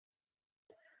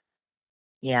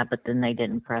 Yeah, but then they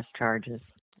didn't press charges.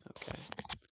 Okay.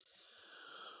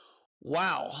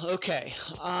 Wow. Okay.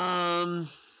 And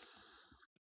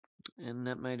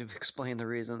that might have explained the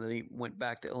reason that he went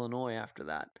back to Illinois after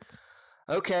that.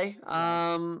 Okay.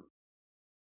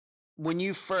 When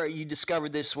you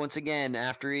discovered this once again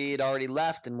after he had already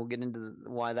left, and we'll get into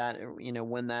why that,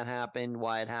 when that happened,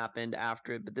 why it happened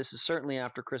after it. But this is certainly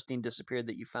after Christine disappeared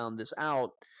that you found this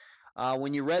out.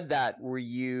 When you read that, were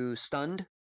you stunned?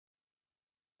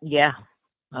 Yeah,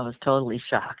 I was totally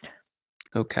shocked.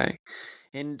 Okay.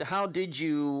 And how did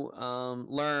you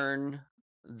learn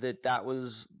that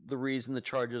was the reason the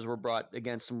charges were brought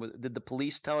against him? Did the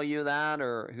police tell you that,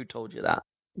 or who told you that?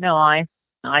 No,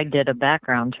 I did a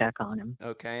background check on him,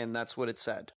 Okay, and that's what it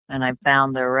said. and I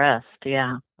found the arrest.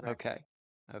 Yeah. Okay.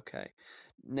 Okay.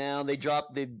 Now they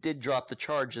did drop the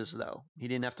charges though. He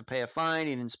didn't have to pay a fine,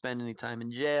 he didn't spend any time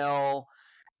in jail.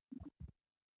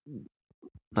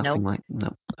 Nothing Nope.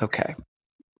 no. Okay.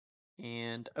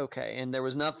 And there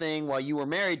was nothing while you were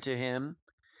married to him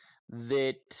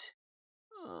that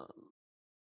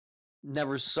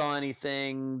never saw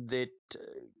anything that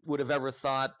would have ever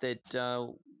thought that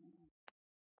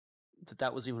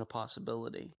that was even a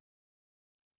possibility.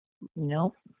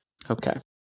 Nope. Okay.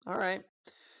 All right.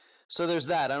 So there's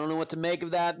that. I don't know what to make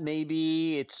of that.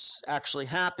 Maybe it's actually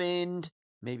happened.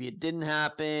 Maybe it didn't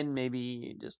happen.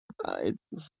 Maybe just I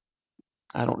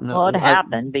don't know. Well, it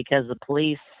happened because the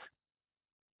police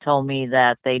told me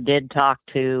that they did talk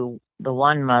to the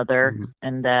one mother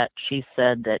and that she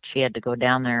said that she had to go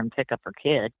down there and pick up her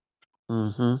kid.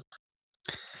 Mm-hmm.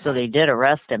 So they did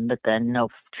arrest him, but then no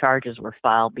charges were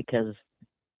filed because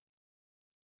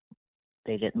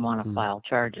they didn't want to file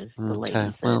charges. The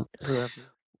lady said,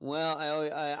 well,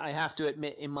 I have to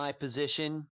admit, in my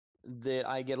position, that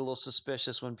I get a little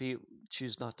suspicious when people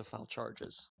choose not to file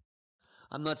charges.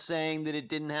 I'm not saying that it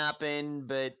didn't happen,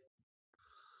 but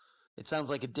it sounds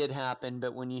like it did happen.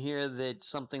 But when you hear that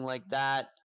something like that,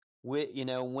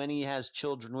 when he has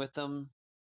children with him,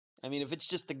 I mean, if it's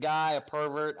just a guy, a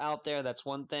pervert out there, that's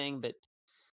one thing. But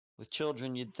with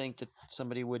children, you'd think that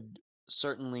somebody would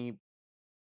certainly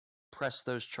press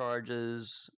those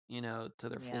charges, to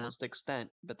their fullest extent.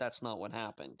 But that's not what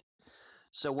happened.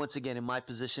 So once again, in my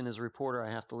position as a reporter,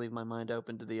 I have to leave my mind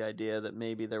open to the idea that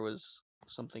maybe there was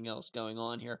something else going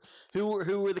on here. Who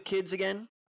were the kids again?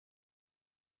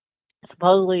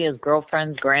 Supposedly his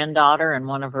girlfriend's granddaughter and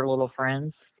one of her little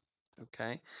friends.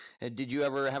 Okay. Did you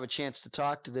ever have a chance to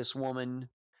talk to this woman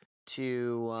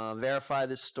to verify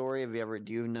this story?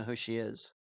 Do you know who she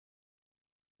is?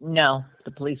 No,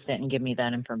 the police didn't give me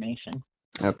that information.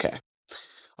 Okay.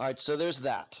 All right, so there's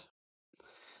that.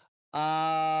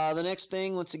 The next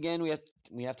thing, once again,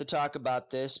 we have to talk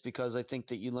about this because I think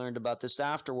that you learned about this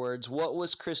afterwards. What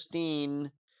was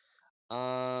Christine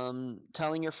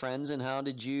telling your friends, and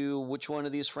which one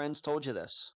of these friends told you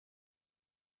this?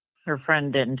 Her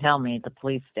friend didn't tell me. The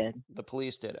police did. The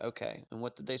police did. Okay. And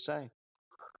what did they say?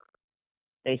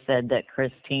 They said that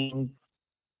Christine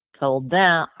told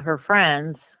them,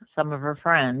 some of her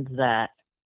friends, that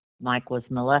Mike was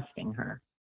molesting her.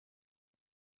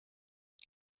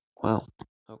 Wow.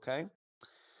 Okay.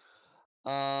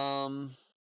 And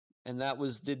that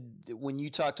was when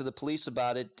you talked to the police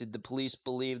about it, did the police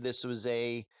believe this was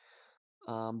a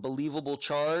Believable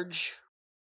charge.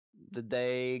 Did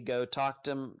they go talk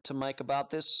to Mike about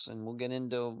this? And we'll get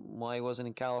into why he wasn't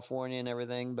in California and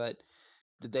everything, but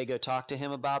did they go talk to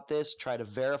him about this, try to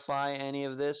verify any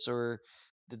of this, or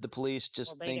did the police Well,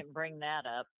 just they think? didn't bring that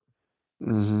up.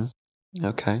 Mm-hmm.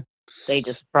 Okay. They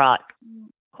just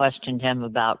questioned him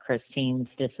about Christine's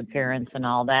disappearance and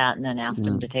all that, and then asked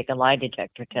him to take a lie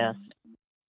detector test.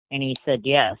 And he said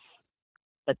yes.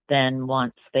 But then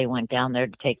once they went down there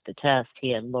to take the test, he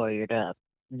had lawyered up,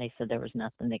 and they said there was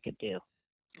nothing they could do.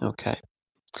 Okay.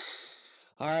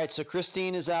 All right, so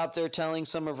Christine is out there telling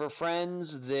some of her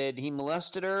friends that he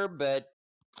molested her, but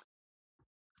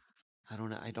I don't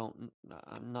know.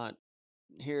 I'm not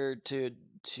here to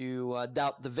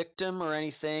doubt the victim or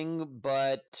anything,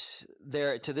 but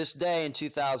there to this day in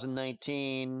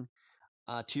 2019,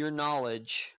 to your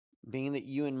knowledge, being that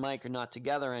you and Mike are not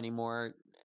together anymore,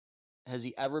 has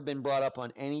he ever been brought up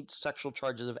on any sexual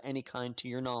charges of any kind to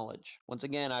your knowledge? Once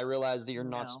again, I realize that you're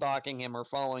not No. stalking him or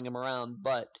following him around,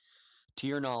 but to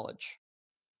your knowledge.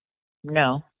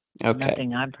 No. Okay.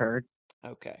 Nothing I've heard.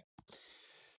 Okay.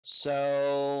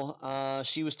 So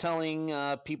she was telling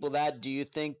people that. Do you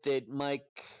think that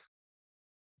Mike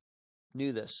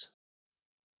knew this?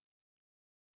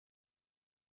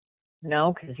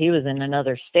 No, because he was in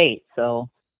another state, so.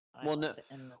 Well, no,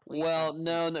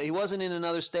 he wasn't in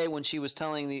another state when she was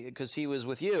telling because he was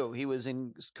with you. He was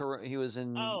in.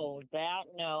 Oh, that?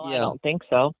 No, Yeah. I don't think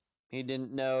so. He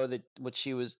didn't know that what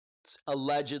she was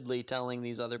allegedly telling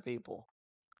these other people.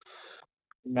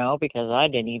 No, because I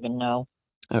didn't even know.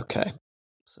 Okay.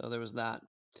 So there was that.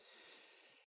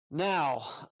 Now,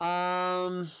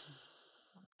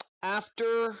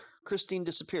 after Christine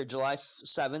disappeared, July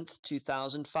 7th,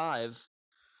 2005,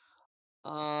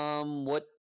 what,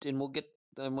 and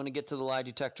I'm going to get to the lie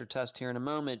detector test here in a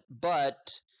moment,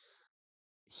 but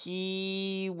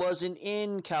he wasn't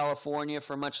in California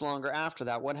for much longer after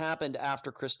that. What happened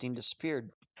after Christine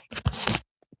disappeared?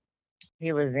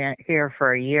 He was here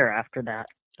for a year after that.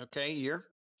 Okay, a year.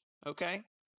 Okay.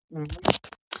 Mm-hmm.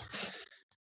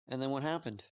 And then what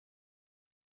happened?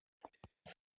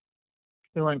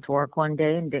 He went to work one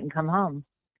day and didn't come home.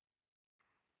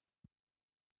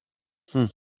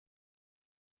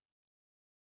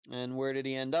 And where did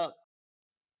he end up?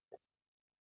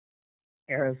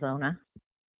 Arizona.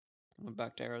 Went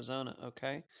back to Arizona.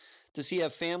 Okay. Does he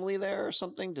have family there or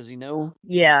something? Does he know?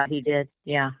 Yeah, he did.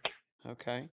 Yeah.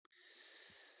 Okay.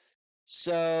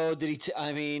 So did he?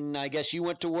 I guess you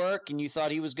went to work and you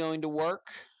thought he was going to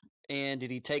work. And did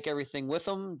he take everything with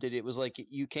him? It was like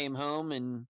you came home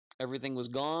and everything was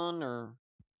gone, or?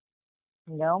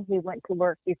 No, he went to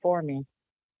work before me.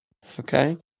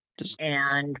 Okay.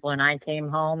 And when I came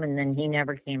home, and then he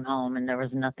never came home, and there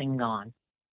was nothing gone.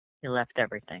 He left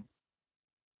everything.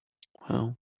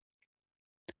 Wow.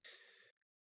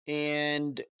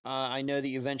 And I know that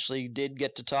you eventually did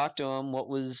get to talk to him. What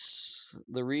was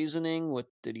the reasoning? What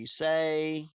did he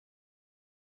say?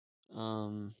 It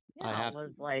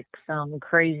was like some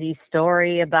crazy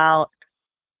story about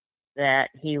that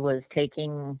he was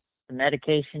taking the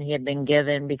medication he had been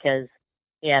given because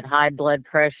he had high blood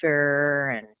pressure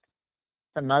and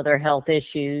some other health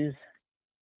issues,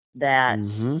 that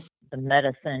the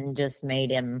medicine just made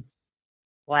him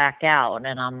whack out.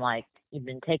 And I'm like, you've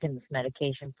been taking this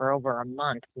medication for over a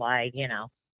month. Why,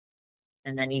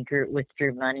 And then he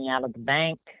withdrew money out of the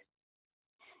bank.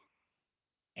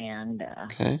 And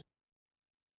okay.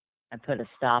 I put a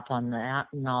stop on that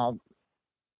and all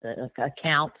the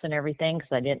accounts and everything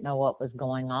because I didn't know what was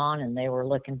going on, and they were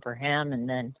looking for him. And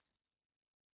then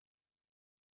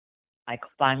I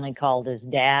finally called his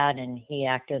dad, and he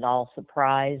acted all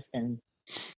surprised. And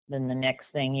then the next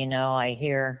thing you know, I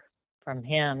hear from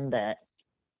him that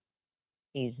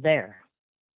he's there.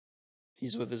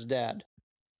 He's with his dad.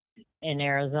 In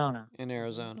Arizona.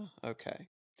 Okay.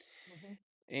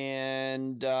 Mm-hmm.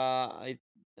 And I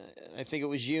think it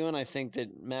was you, and I think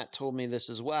that Matt told me this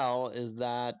as well, is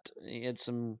that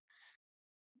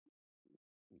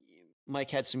Mike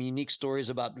had some unique stories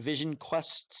about vision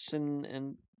quests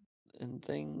and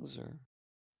things, or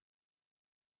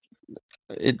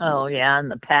in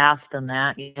the past and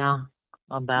that,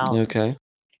 about. Okay.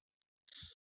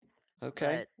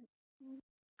 But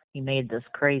he made this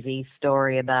crazy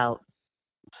story about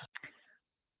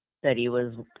that he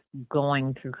was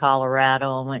going through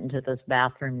Colorado and went into this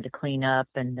bathroom to clean up,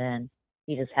 and then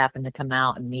he just happened to come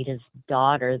out and meet his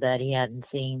daughter that he hadn't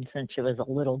seen since she was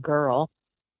a little girl,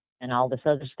 and all this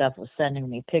other stuff, was sending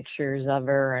me pictures of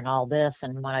her and all this.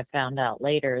 And what I found out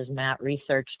later is Matt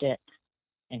researched it,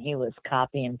 and he was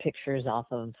copying pictures off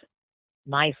of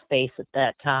MySpace at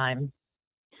that time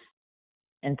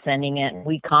and sending it. And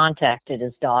we contacted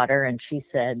his daughter, and she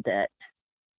said that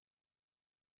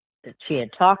she had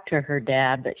talked to her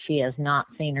dad, but she has not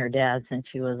seen her dad since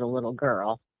she was a little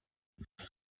girl,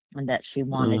 and that she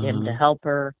wanted him to help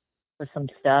her with some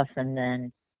stuff, and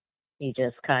then he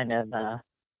just kind of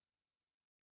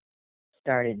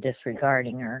started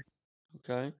disregarding her.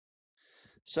 Okay.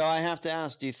 So I have to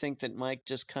ask, do you think that Mike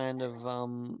just kind of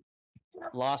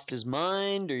lost his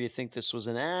mind, or you think this was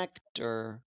an act,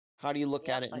 or how do you look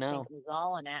at it I now? think it was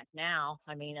all an act now.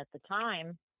 I mean, at the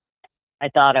time, I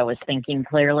thought I was thinking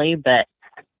clearly, but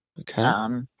Okay.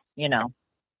 you know,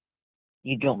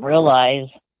 you don't realize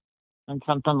when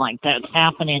something like that's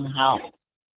happening how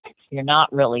you're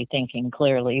not really thinking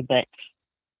clearly. But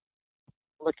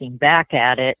looking back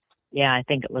at it, yeah, I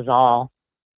think it was all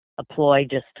a ploy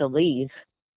just to leave.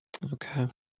 Okay.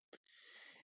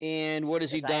 And what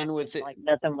has he 'Cause I done with acted it? like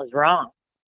nothing was wrong.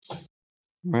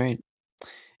 Right.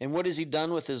 And what has he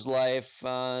done with his life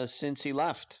since he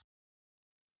left?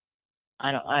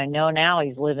 I know now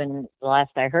he's living. The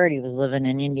last I heard, he was living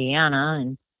in Indiana,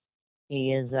 and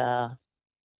he is a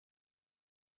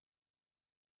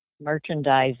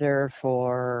merchandiser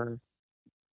for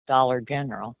Dollar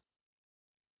General.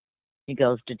 He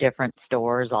goes to different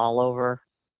stores all over,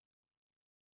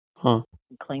 Huh.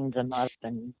 and cleans them up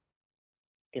and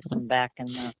gets them back in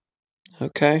the.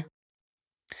 Okay.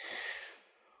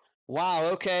 Wow,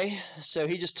 okay. So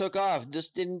he just took off.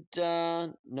 Just didn't,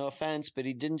 no offense, but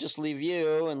he didn't just leave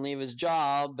you and leave his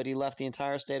job, but he left the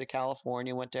entire state of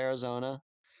California, went to Arizona,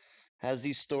 has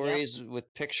these Yep. stories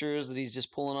with pictures that he's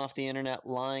just pulling off the internet,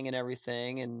 lying and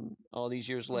everything, and all these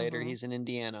years later, he's in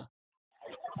Indiana.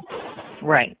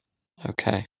 Right.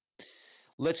 Okay.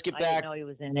 Let's get I didn't back. know he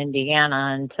was in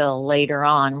Indiana until later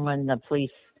on when the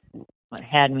police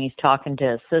had me talking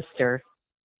to his sister,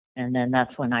 and then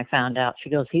that's when I found out. She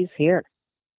goes, "He's here.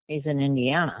 He's in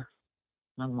Indiana."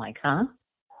 I'm like, "Huh?"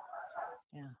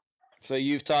 Yeah. So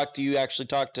you actually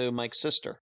talked to Mike's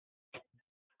sister.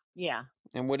 Yeah.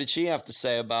 And what did she have to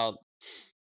say about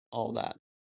all that?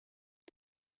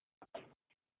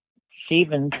 She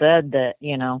even said that,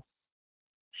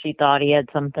 she thought he had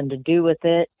something to do with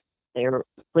it.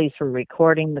 Police were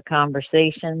recording the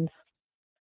conversations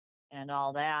and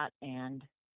all that. And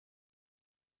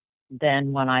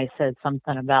then when I said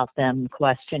something about them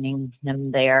questioning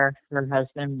him there, her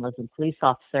husband was a police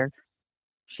officer.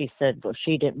 She said, well,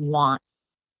 she didn't want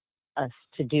us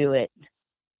to do it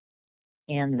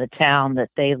in the town that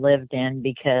they lived in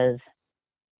because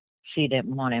she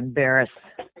didn't want to embarrass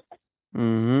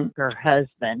her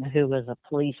husband, who was a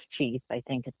police chief, I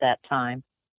think, at that time.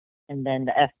 And then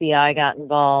the FBI got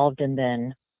involved, and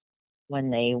then when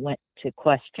they went to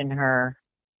question her,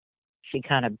 she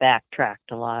kind of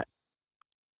backtracked a lot.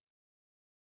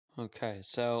 Okay,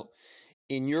 so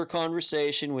in your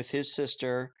conversation with his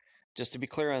sister, just to be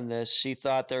clear on this, she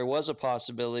thought there was a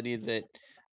possibility that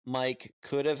Mike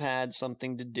could have had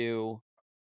something to do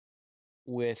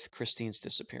with Christine's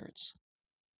disappearance.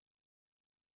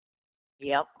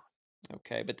 Yep.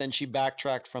 Okay, but then she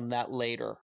backtracked from that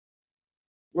later.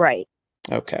 Right.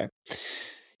 Okay.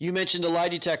 You mentioned a lie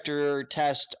detector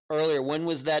test earlier. When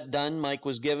was that done? Mike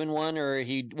was given one, or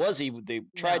they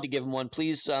tried to give him one.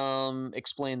 Please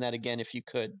explain that again if you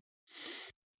could.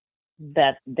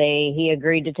 That he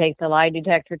agreed to take the lie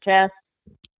detector test.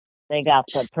 They got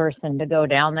the person to go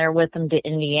down there with them to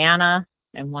Indiana,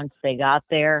 and once they got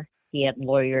there, he had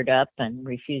lawyered up and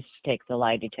refused to take the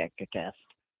lie detector test.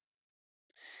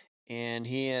 And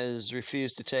he has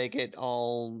refused to take it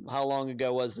all. How long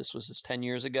ago was this? Was this 10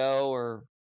 years ago or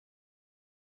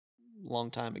a long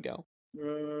time ago?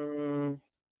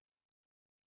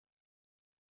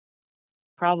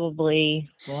 Probably,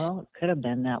 well, it could have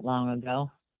been that long ago.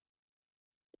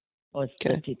 I was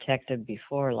the detective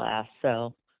before last,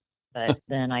 but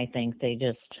then I think they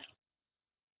just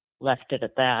left it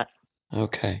at that.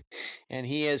 Okay. And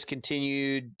he has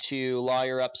continued to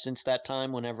lawyer up since that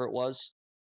time, whenever it was?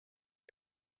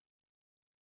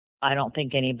 I don't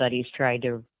think anybody's tried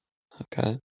to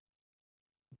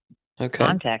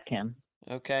contact him.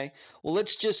 Okay. Well,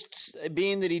 let's just,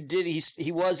 being that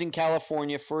he was in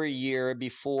California for a year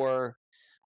before,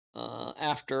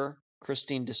 after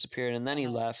Christine disappeared, and then he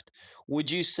left.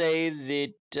 Would you say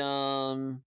that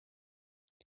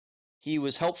he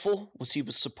was helpful? He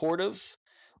was supportive?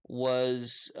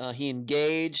 Was he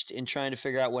engaged in trying to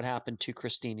figure out what happened to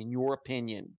Christine, in your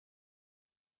opinion?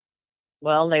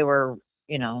 Well, they were,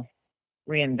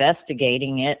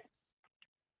 reinvestigating it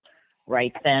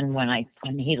right then when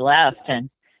he left, and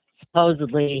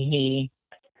supposedly he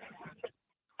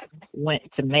went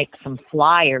to make some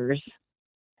flyers,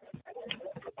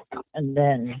 and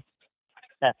then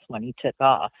that's when he took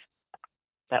off.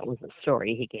 That was the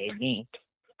story he gave me.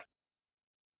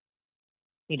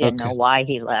 He didn't know Okay. why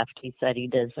he left. He said he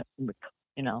doesn't,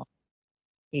 you know,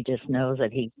 he just knows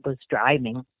that he was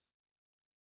driving.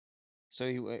 So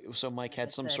Mike Like I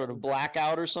had some said, sort it of was.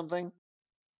 blackout or something?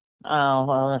 Oh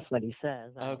well, that's what he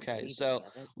says. I don't Okay. believe So,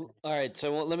 any of it. all right.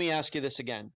 So let me ask you this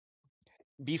again.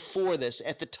 Before this,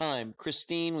 at the time,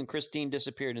 when Christine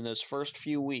disappeared in those first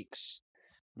few weeks,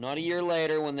 not a year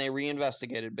later when they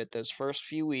reinvestigated, but those first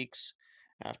few weeks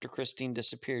after Christine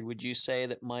disappeared, would you say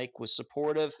that Mike was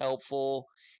supportive, helpful,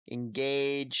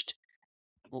 engaged,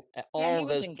 Yeah, all he of was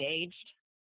those? engaged.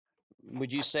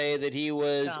 Would you say that he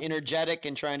was Some. energetic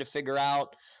in trying to figure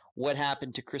out what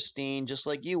happened to Christine, just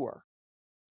like you were?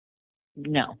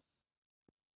 No.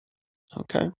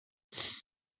 Okay.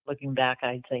 Looking back,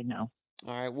 I'd say no.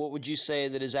 All right. What would you say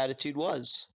that his attitude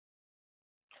was?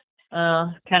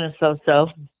 Kind of so-so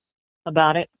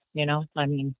about it. I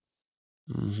mean,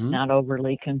 Mm-hmm. not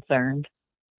overly concerned.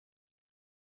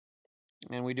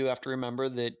 And we do have to remember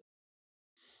that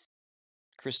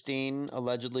Christine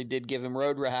allegedly did give him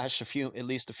road rash at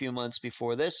least a few months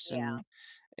before this, Yeah.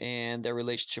 and their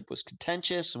relationship was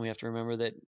contentious. And we have to remember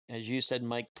that, as you said,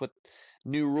 Mike put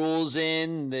new rules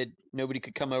in that nobody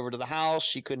could come over to the house,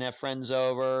 she couldn't have friends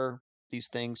over, these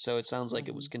things. So it sounds like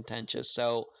it was Hmm. contentious.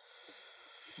 So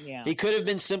Yeah. he could have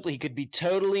been he could be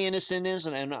totally innocent,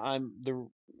 and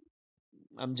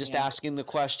I'm just Yeah. asking the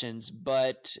questions,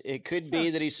 but it could Sure. be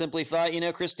that he simply thought,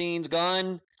 Christine's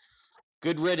gone,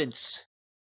 good riddance.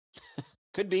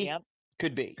 Could be, Yep.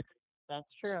 could be.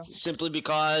 That's true. Simply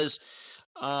because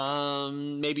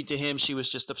maybe to him she was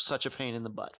just such a pain in the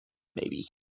butt. Maybe.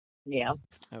 Yeah.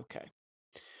 Okay.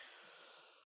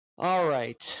 All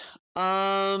right.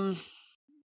 Um,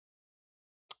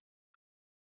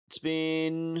 it's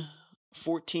been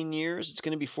 14 years. It's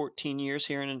going to be 14 years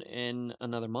here in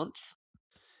another month.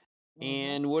 Hmm.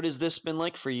 And what has this been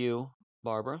like for you,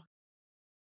 Barbara?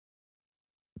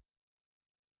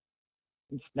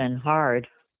 It's been hard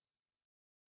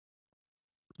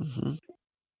Mm-hmm.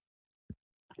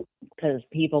 because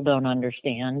people don't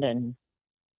understand, and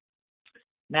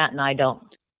Matt and I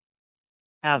don't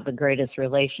have the greatest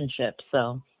relationship,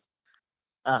 so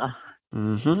uh,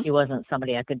 Mm-hmm. he wasn't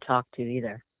somebody I could talk to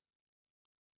either.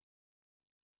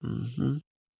 Mm-hmm.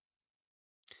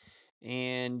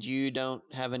 And you don't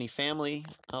have any family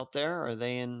out there? Are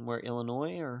they in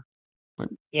Illinois or what?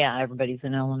 Yeah, everybody's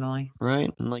in Illinois. Right?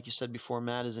 And like you said before,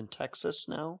 Matt is in Texas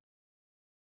now.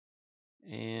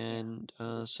 Yeah. And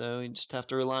so you just have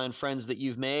to rely on friends that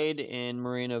you've made in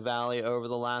Moreno Valley over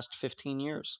the last 15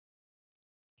 years.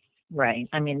 Right.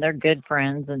 I mean, they're good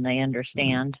friends and they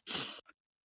understand,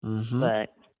 Mm-hmm. but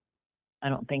I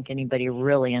don't think anybody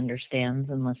really understands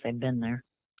unless they've been there.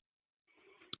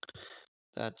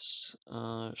 That's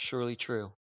surely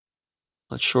true.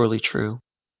 That's surely true.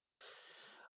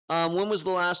 When was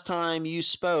the last time you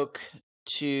spoke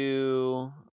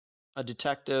to a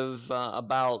detective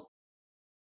about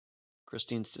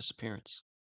Christine's disappearance?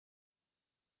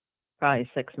 Probably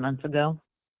 6 months ago.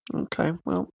 Okay,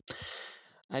 well,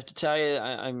 I have to tell you,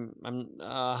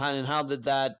 how did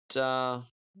that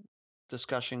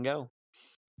discussion go?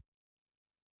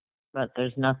 But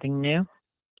there's nothing new.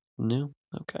 No.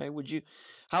 Okay.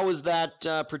 How was that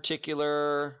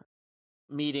particular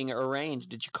meeting arranged?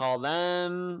 Did you call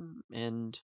them?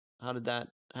 And how did that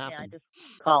Yeah, I happen? just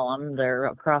call them. They're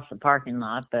across the parking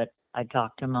lot, but I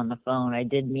talked to them on the phone. I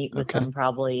did meet with Okay. them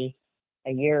probably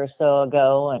a year or so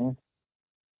ago, and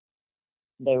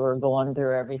they were going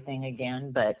through everything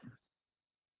again, but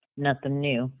nothing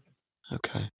new.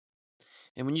 Okay.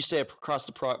 And when you say across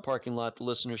the parking lot, the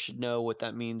listener should know what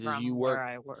that means is From where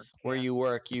I work. where Yeah.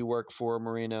 you work for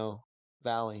Moreno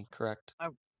Valley, correct?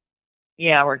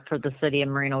 Yeah, I worked for the city of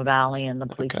Moreno Valley, and the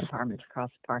police Okay. department's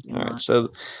across the parking All lot.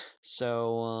 right.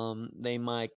 So they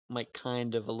might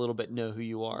kind of a little bit know who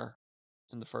you are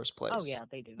in the first place. Oh yeah,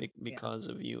 they do. Because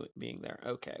of you being there.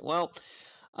 Okay. Well,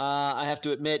 I have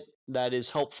to admit that is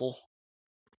helpful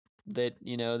that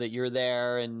that you're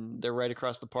there and they're right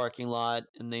across the parking lot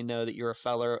and they know that you're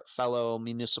a fellow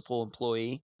municipal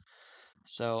employee.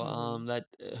 So Mhm. that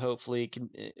hopefully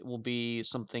will be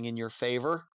something in your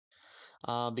favor.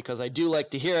 Because I do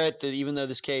like to hear it that even though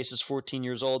this case is 14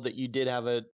 years old, that you did have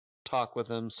a talk with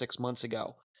them 6 months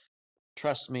ago.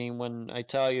 Trust me when I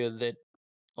tell you that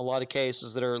a lot of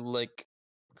cases that are like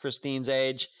Christine's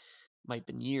age might have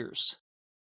been years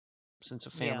since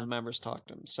a family Yeah. member's talked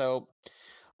to them. So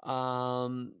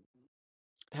um,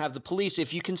 have the police,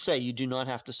 if you can say, you do not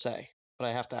have to say, but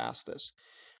I have to ask this.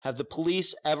 Have the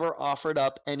police ever offered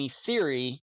up any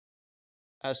theory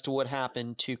as to what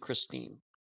happened to Christine?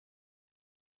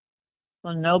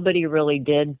 Well, nobody really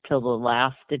did till the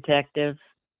last detective.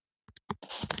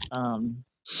 Um,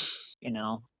 you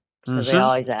know, because they Mm-hmm.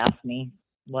 always ask me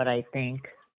what I think,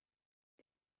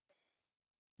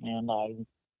 and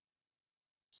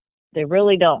they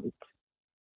really don't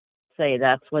say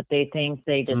that's what they think.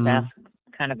 They just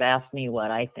kind of ask me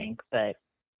what I think. But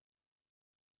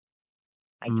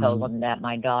I told them that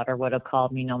my daughter would have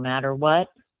called me no matter what,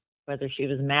 whether she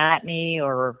was mad at me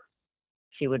or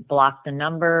she would block the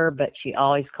number, but she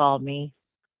always called me.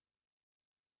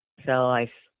 So I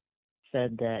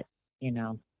said that,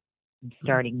 I'm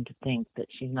starting to think that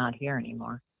she's not here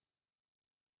anymore.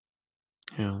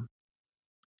 Yeah.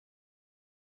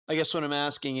 I guess what I'm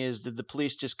asking is, did the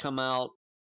police just come out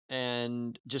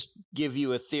and just give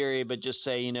you a theory, but just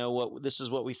say, what, this is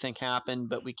what we think happened,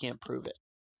 but we can't prove it?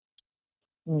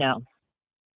 No.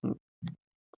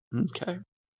 Okay.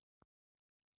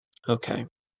 Okay.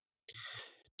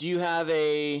 Do you have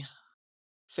a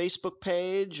Facebook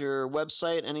page or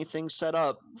website, anything set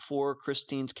up for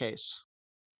Christine's case?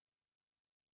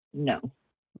 No.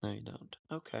 No, you don't.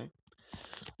 Okay.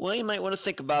 Well, you might want to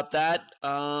think about that.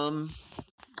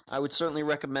 I would certainly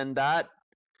recommend that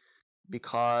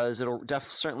because it'll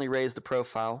certainly raise the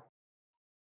profile.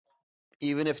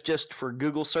 Even if just for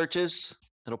Google searches,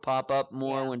 it'll pop up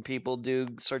more when people do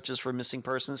searches for missing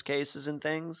persons cases and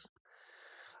things.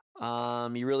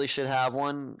 You really should have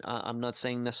one. I'm not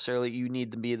saying necessarily you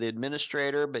need to be the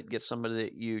administrator, but get somebody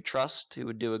that you trust who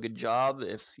would do a good job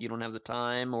if you don't have the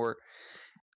time or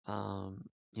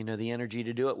the energy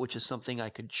to do it, which is something I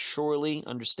could surely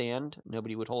understand.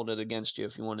 Nobody would hold it against you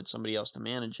if you wanted somebody else to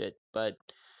manage it. But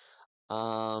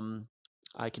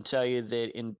I can tell you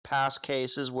that in past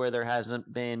cases where there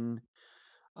hasn't been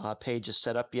pages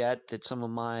set up yet, that some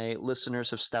of my listeners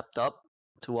have stepped up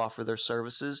to offer their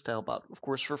services to help out, of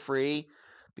course, for free,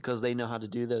 because they know how to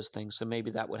do those things. So maybe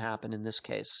that would happen in this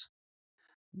case.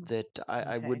 That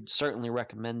I would certainly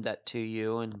recommend that to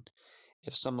you. And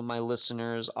if some of my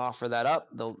listeners offer that up,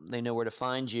 they know where to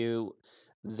find you.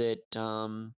 That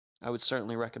I would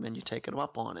certainly recommend you taking them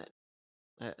up on it.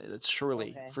 It's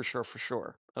surely, for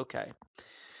sure. Okay.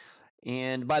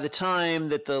 And by the time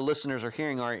that the listeners are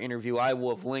hearing our interview, I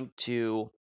will have linked to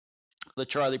the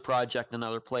Charlie Project and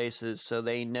other places so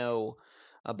they know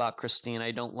about Christine.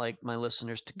 I don't like my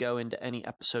listeners to go into any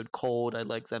episode cold. I'd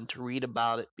like them to read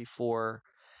about it before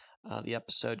the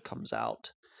episode comes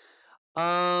out.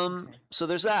 So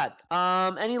there's that.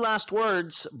 Any last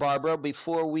words, Barbara,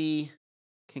 before we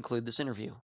conclude this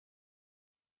interview?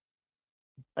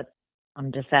 But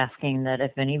I'm just asking that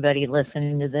if anybody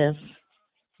listening to this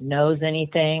knows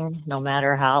anything, no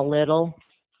matter how little,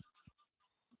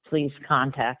 please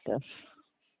contact us.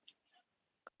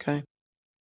 Okay.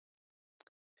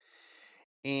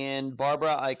 And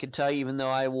Barbara, I can tell you, even though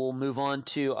I will move on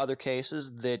to other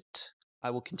cases, that I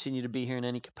will continue to be here in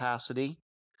any capacity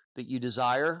that you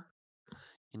desire.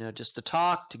 Just to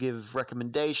talk, to give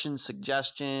recommendations,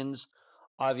 suggestions.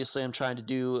 Obviously, I'm trying to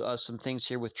do some things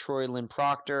here with Troy Lynn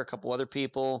Proctor, a couple other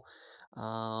people.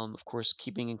 Of course,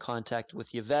 keeping in contact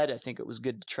with Yvette. I think it was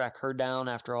good to track her down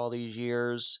after all these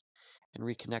years and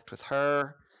reconnect with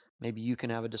her. Maybe you can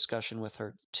have a discussion with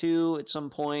her too at some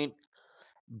point.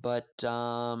 But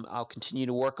I'll continue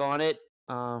to work on it,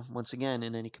 once again,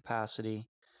 in any capacity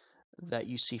that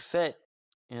you see fit.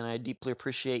 And I deeply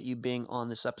appreciate you being on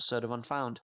this episode of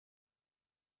Unfound.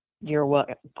 You're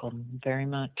welcome very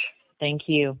much. Thank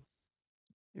you.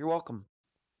 You're welcome.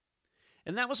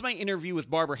 And that was my interview with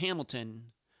Barbara Hamilton,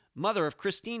 mother of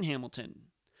Christine Hamilton.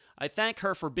 I thank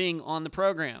her for being on the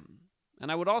program.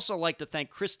 And I would also like to thank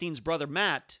Christine's brother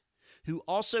Matt, who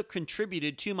also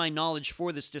contributed to my knowledge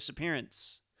for this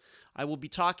disappearance. I will be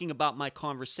talking about my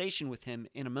conversation with him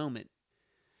in a moment.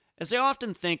 As I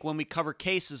often think when we cover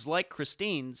cases like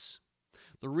Christine's,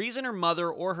 the reason her mother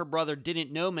or her brother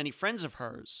didn't know many friends of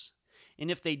hers,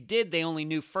 and if they did, they only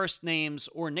knew first names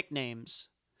or nicknames,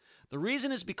 the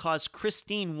reason is because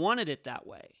Christine wanted it that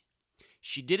way.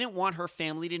 She didn't want her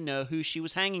family to know who she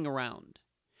was hanging around,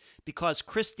 because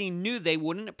Christine knew they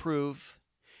wouldn't approve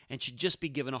and she'd just be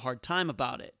given a hard time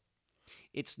about it.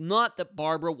 It's not that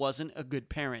Barbara wasn't a good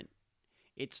parent.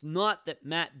 It's not that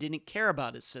Matt didn't care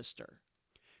about his sister.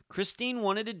 Christine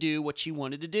wanted to do what she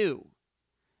wanted to do,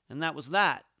 and that was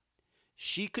that.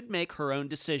 She could make her own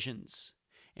decisions,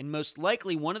 and most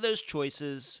likely one of those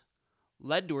choices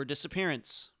led to her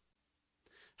disappearance.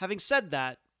 Having said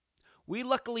that, we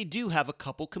luckily do have a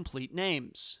couple complete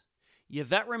names.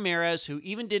 Yvette Ramirez, who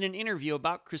even did an interview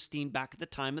about Christine back at the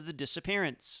time of the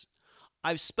disappearance.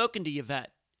 I've spoken to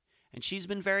Yvette, and she's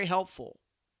been very helpful.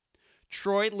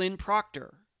 Troy Lynn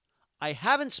Proctor. I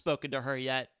haven't spoken to her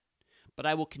yet, but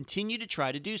I will continue to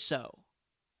try to do so.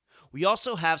 We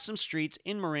also have some streets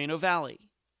in Moreno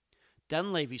Valley.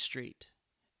 Dunleavy Street,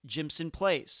 Jimson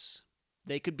Place.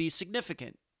 They could be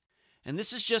significant. And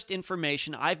this is just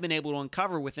information I've been able to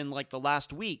uncover within the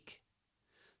last week.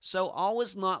 So all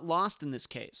is not lost in this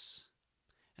case.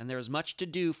 And there is much to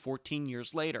do 14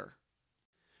 years later.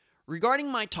 Regarding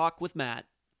my talk with Matt,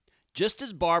 just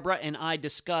as Barbara and I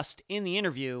discussed in the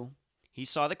interview, he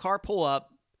saw the car pull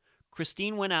up,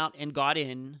 Christine went out and got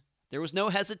in. There was no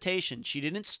hesitation. She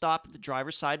didn't stop at the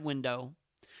driver's side window.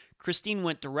 Christine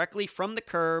went directly from the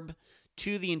curb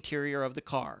to the interior of the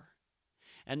car.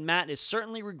 And Matt is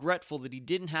certainly regretful that he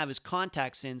didn't have his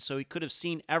contacts in so he could have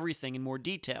seen everything in more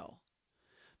detail.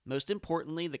 Most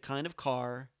importantly, the kind of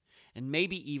car, and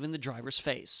maybe even the driver's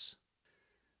face.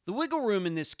 The wiggle room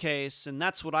in this case, and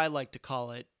that's what I like to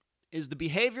call it, is the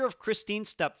behavior of Christine's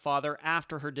stepfather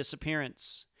after her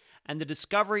disappearance, and the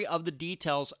discovery of the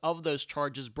details of those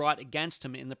charges brought against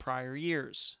him in the prior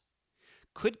years.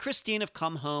 Could Christine have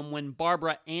come home when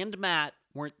Barbara and Matt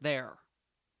weren't there?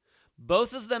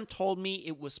 Both of them told me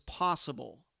it was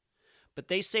possible, but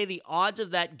they say the odds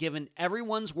of that given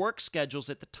everyone's work schedules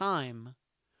at the time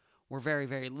were very,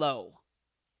 very low.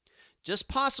 Just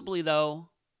possibly, though,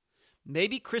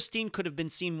 maybe Christine could have been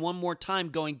seen one more time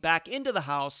going back into the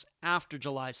house after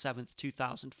July 7th,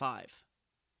 2005,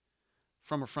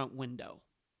 from a front window.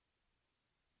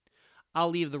 I'll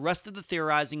leave the rest of the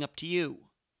theorizing up to you.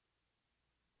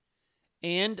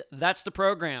 And that's the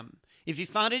program. If you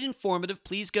found it informative,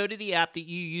 please go to the app that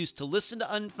you use to listen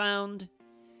to Unfound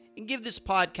and give this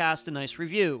podcast a nice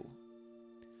review.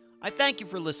 I thank you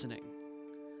for listening.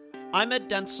 I'm Ed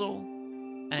Dentzel,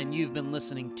 and you've been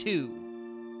listening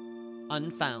to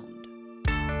Unfound.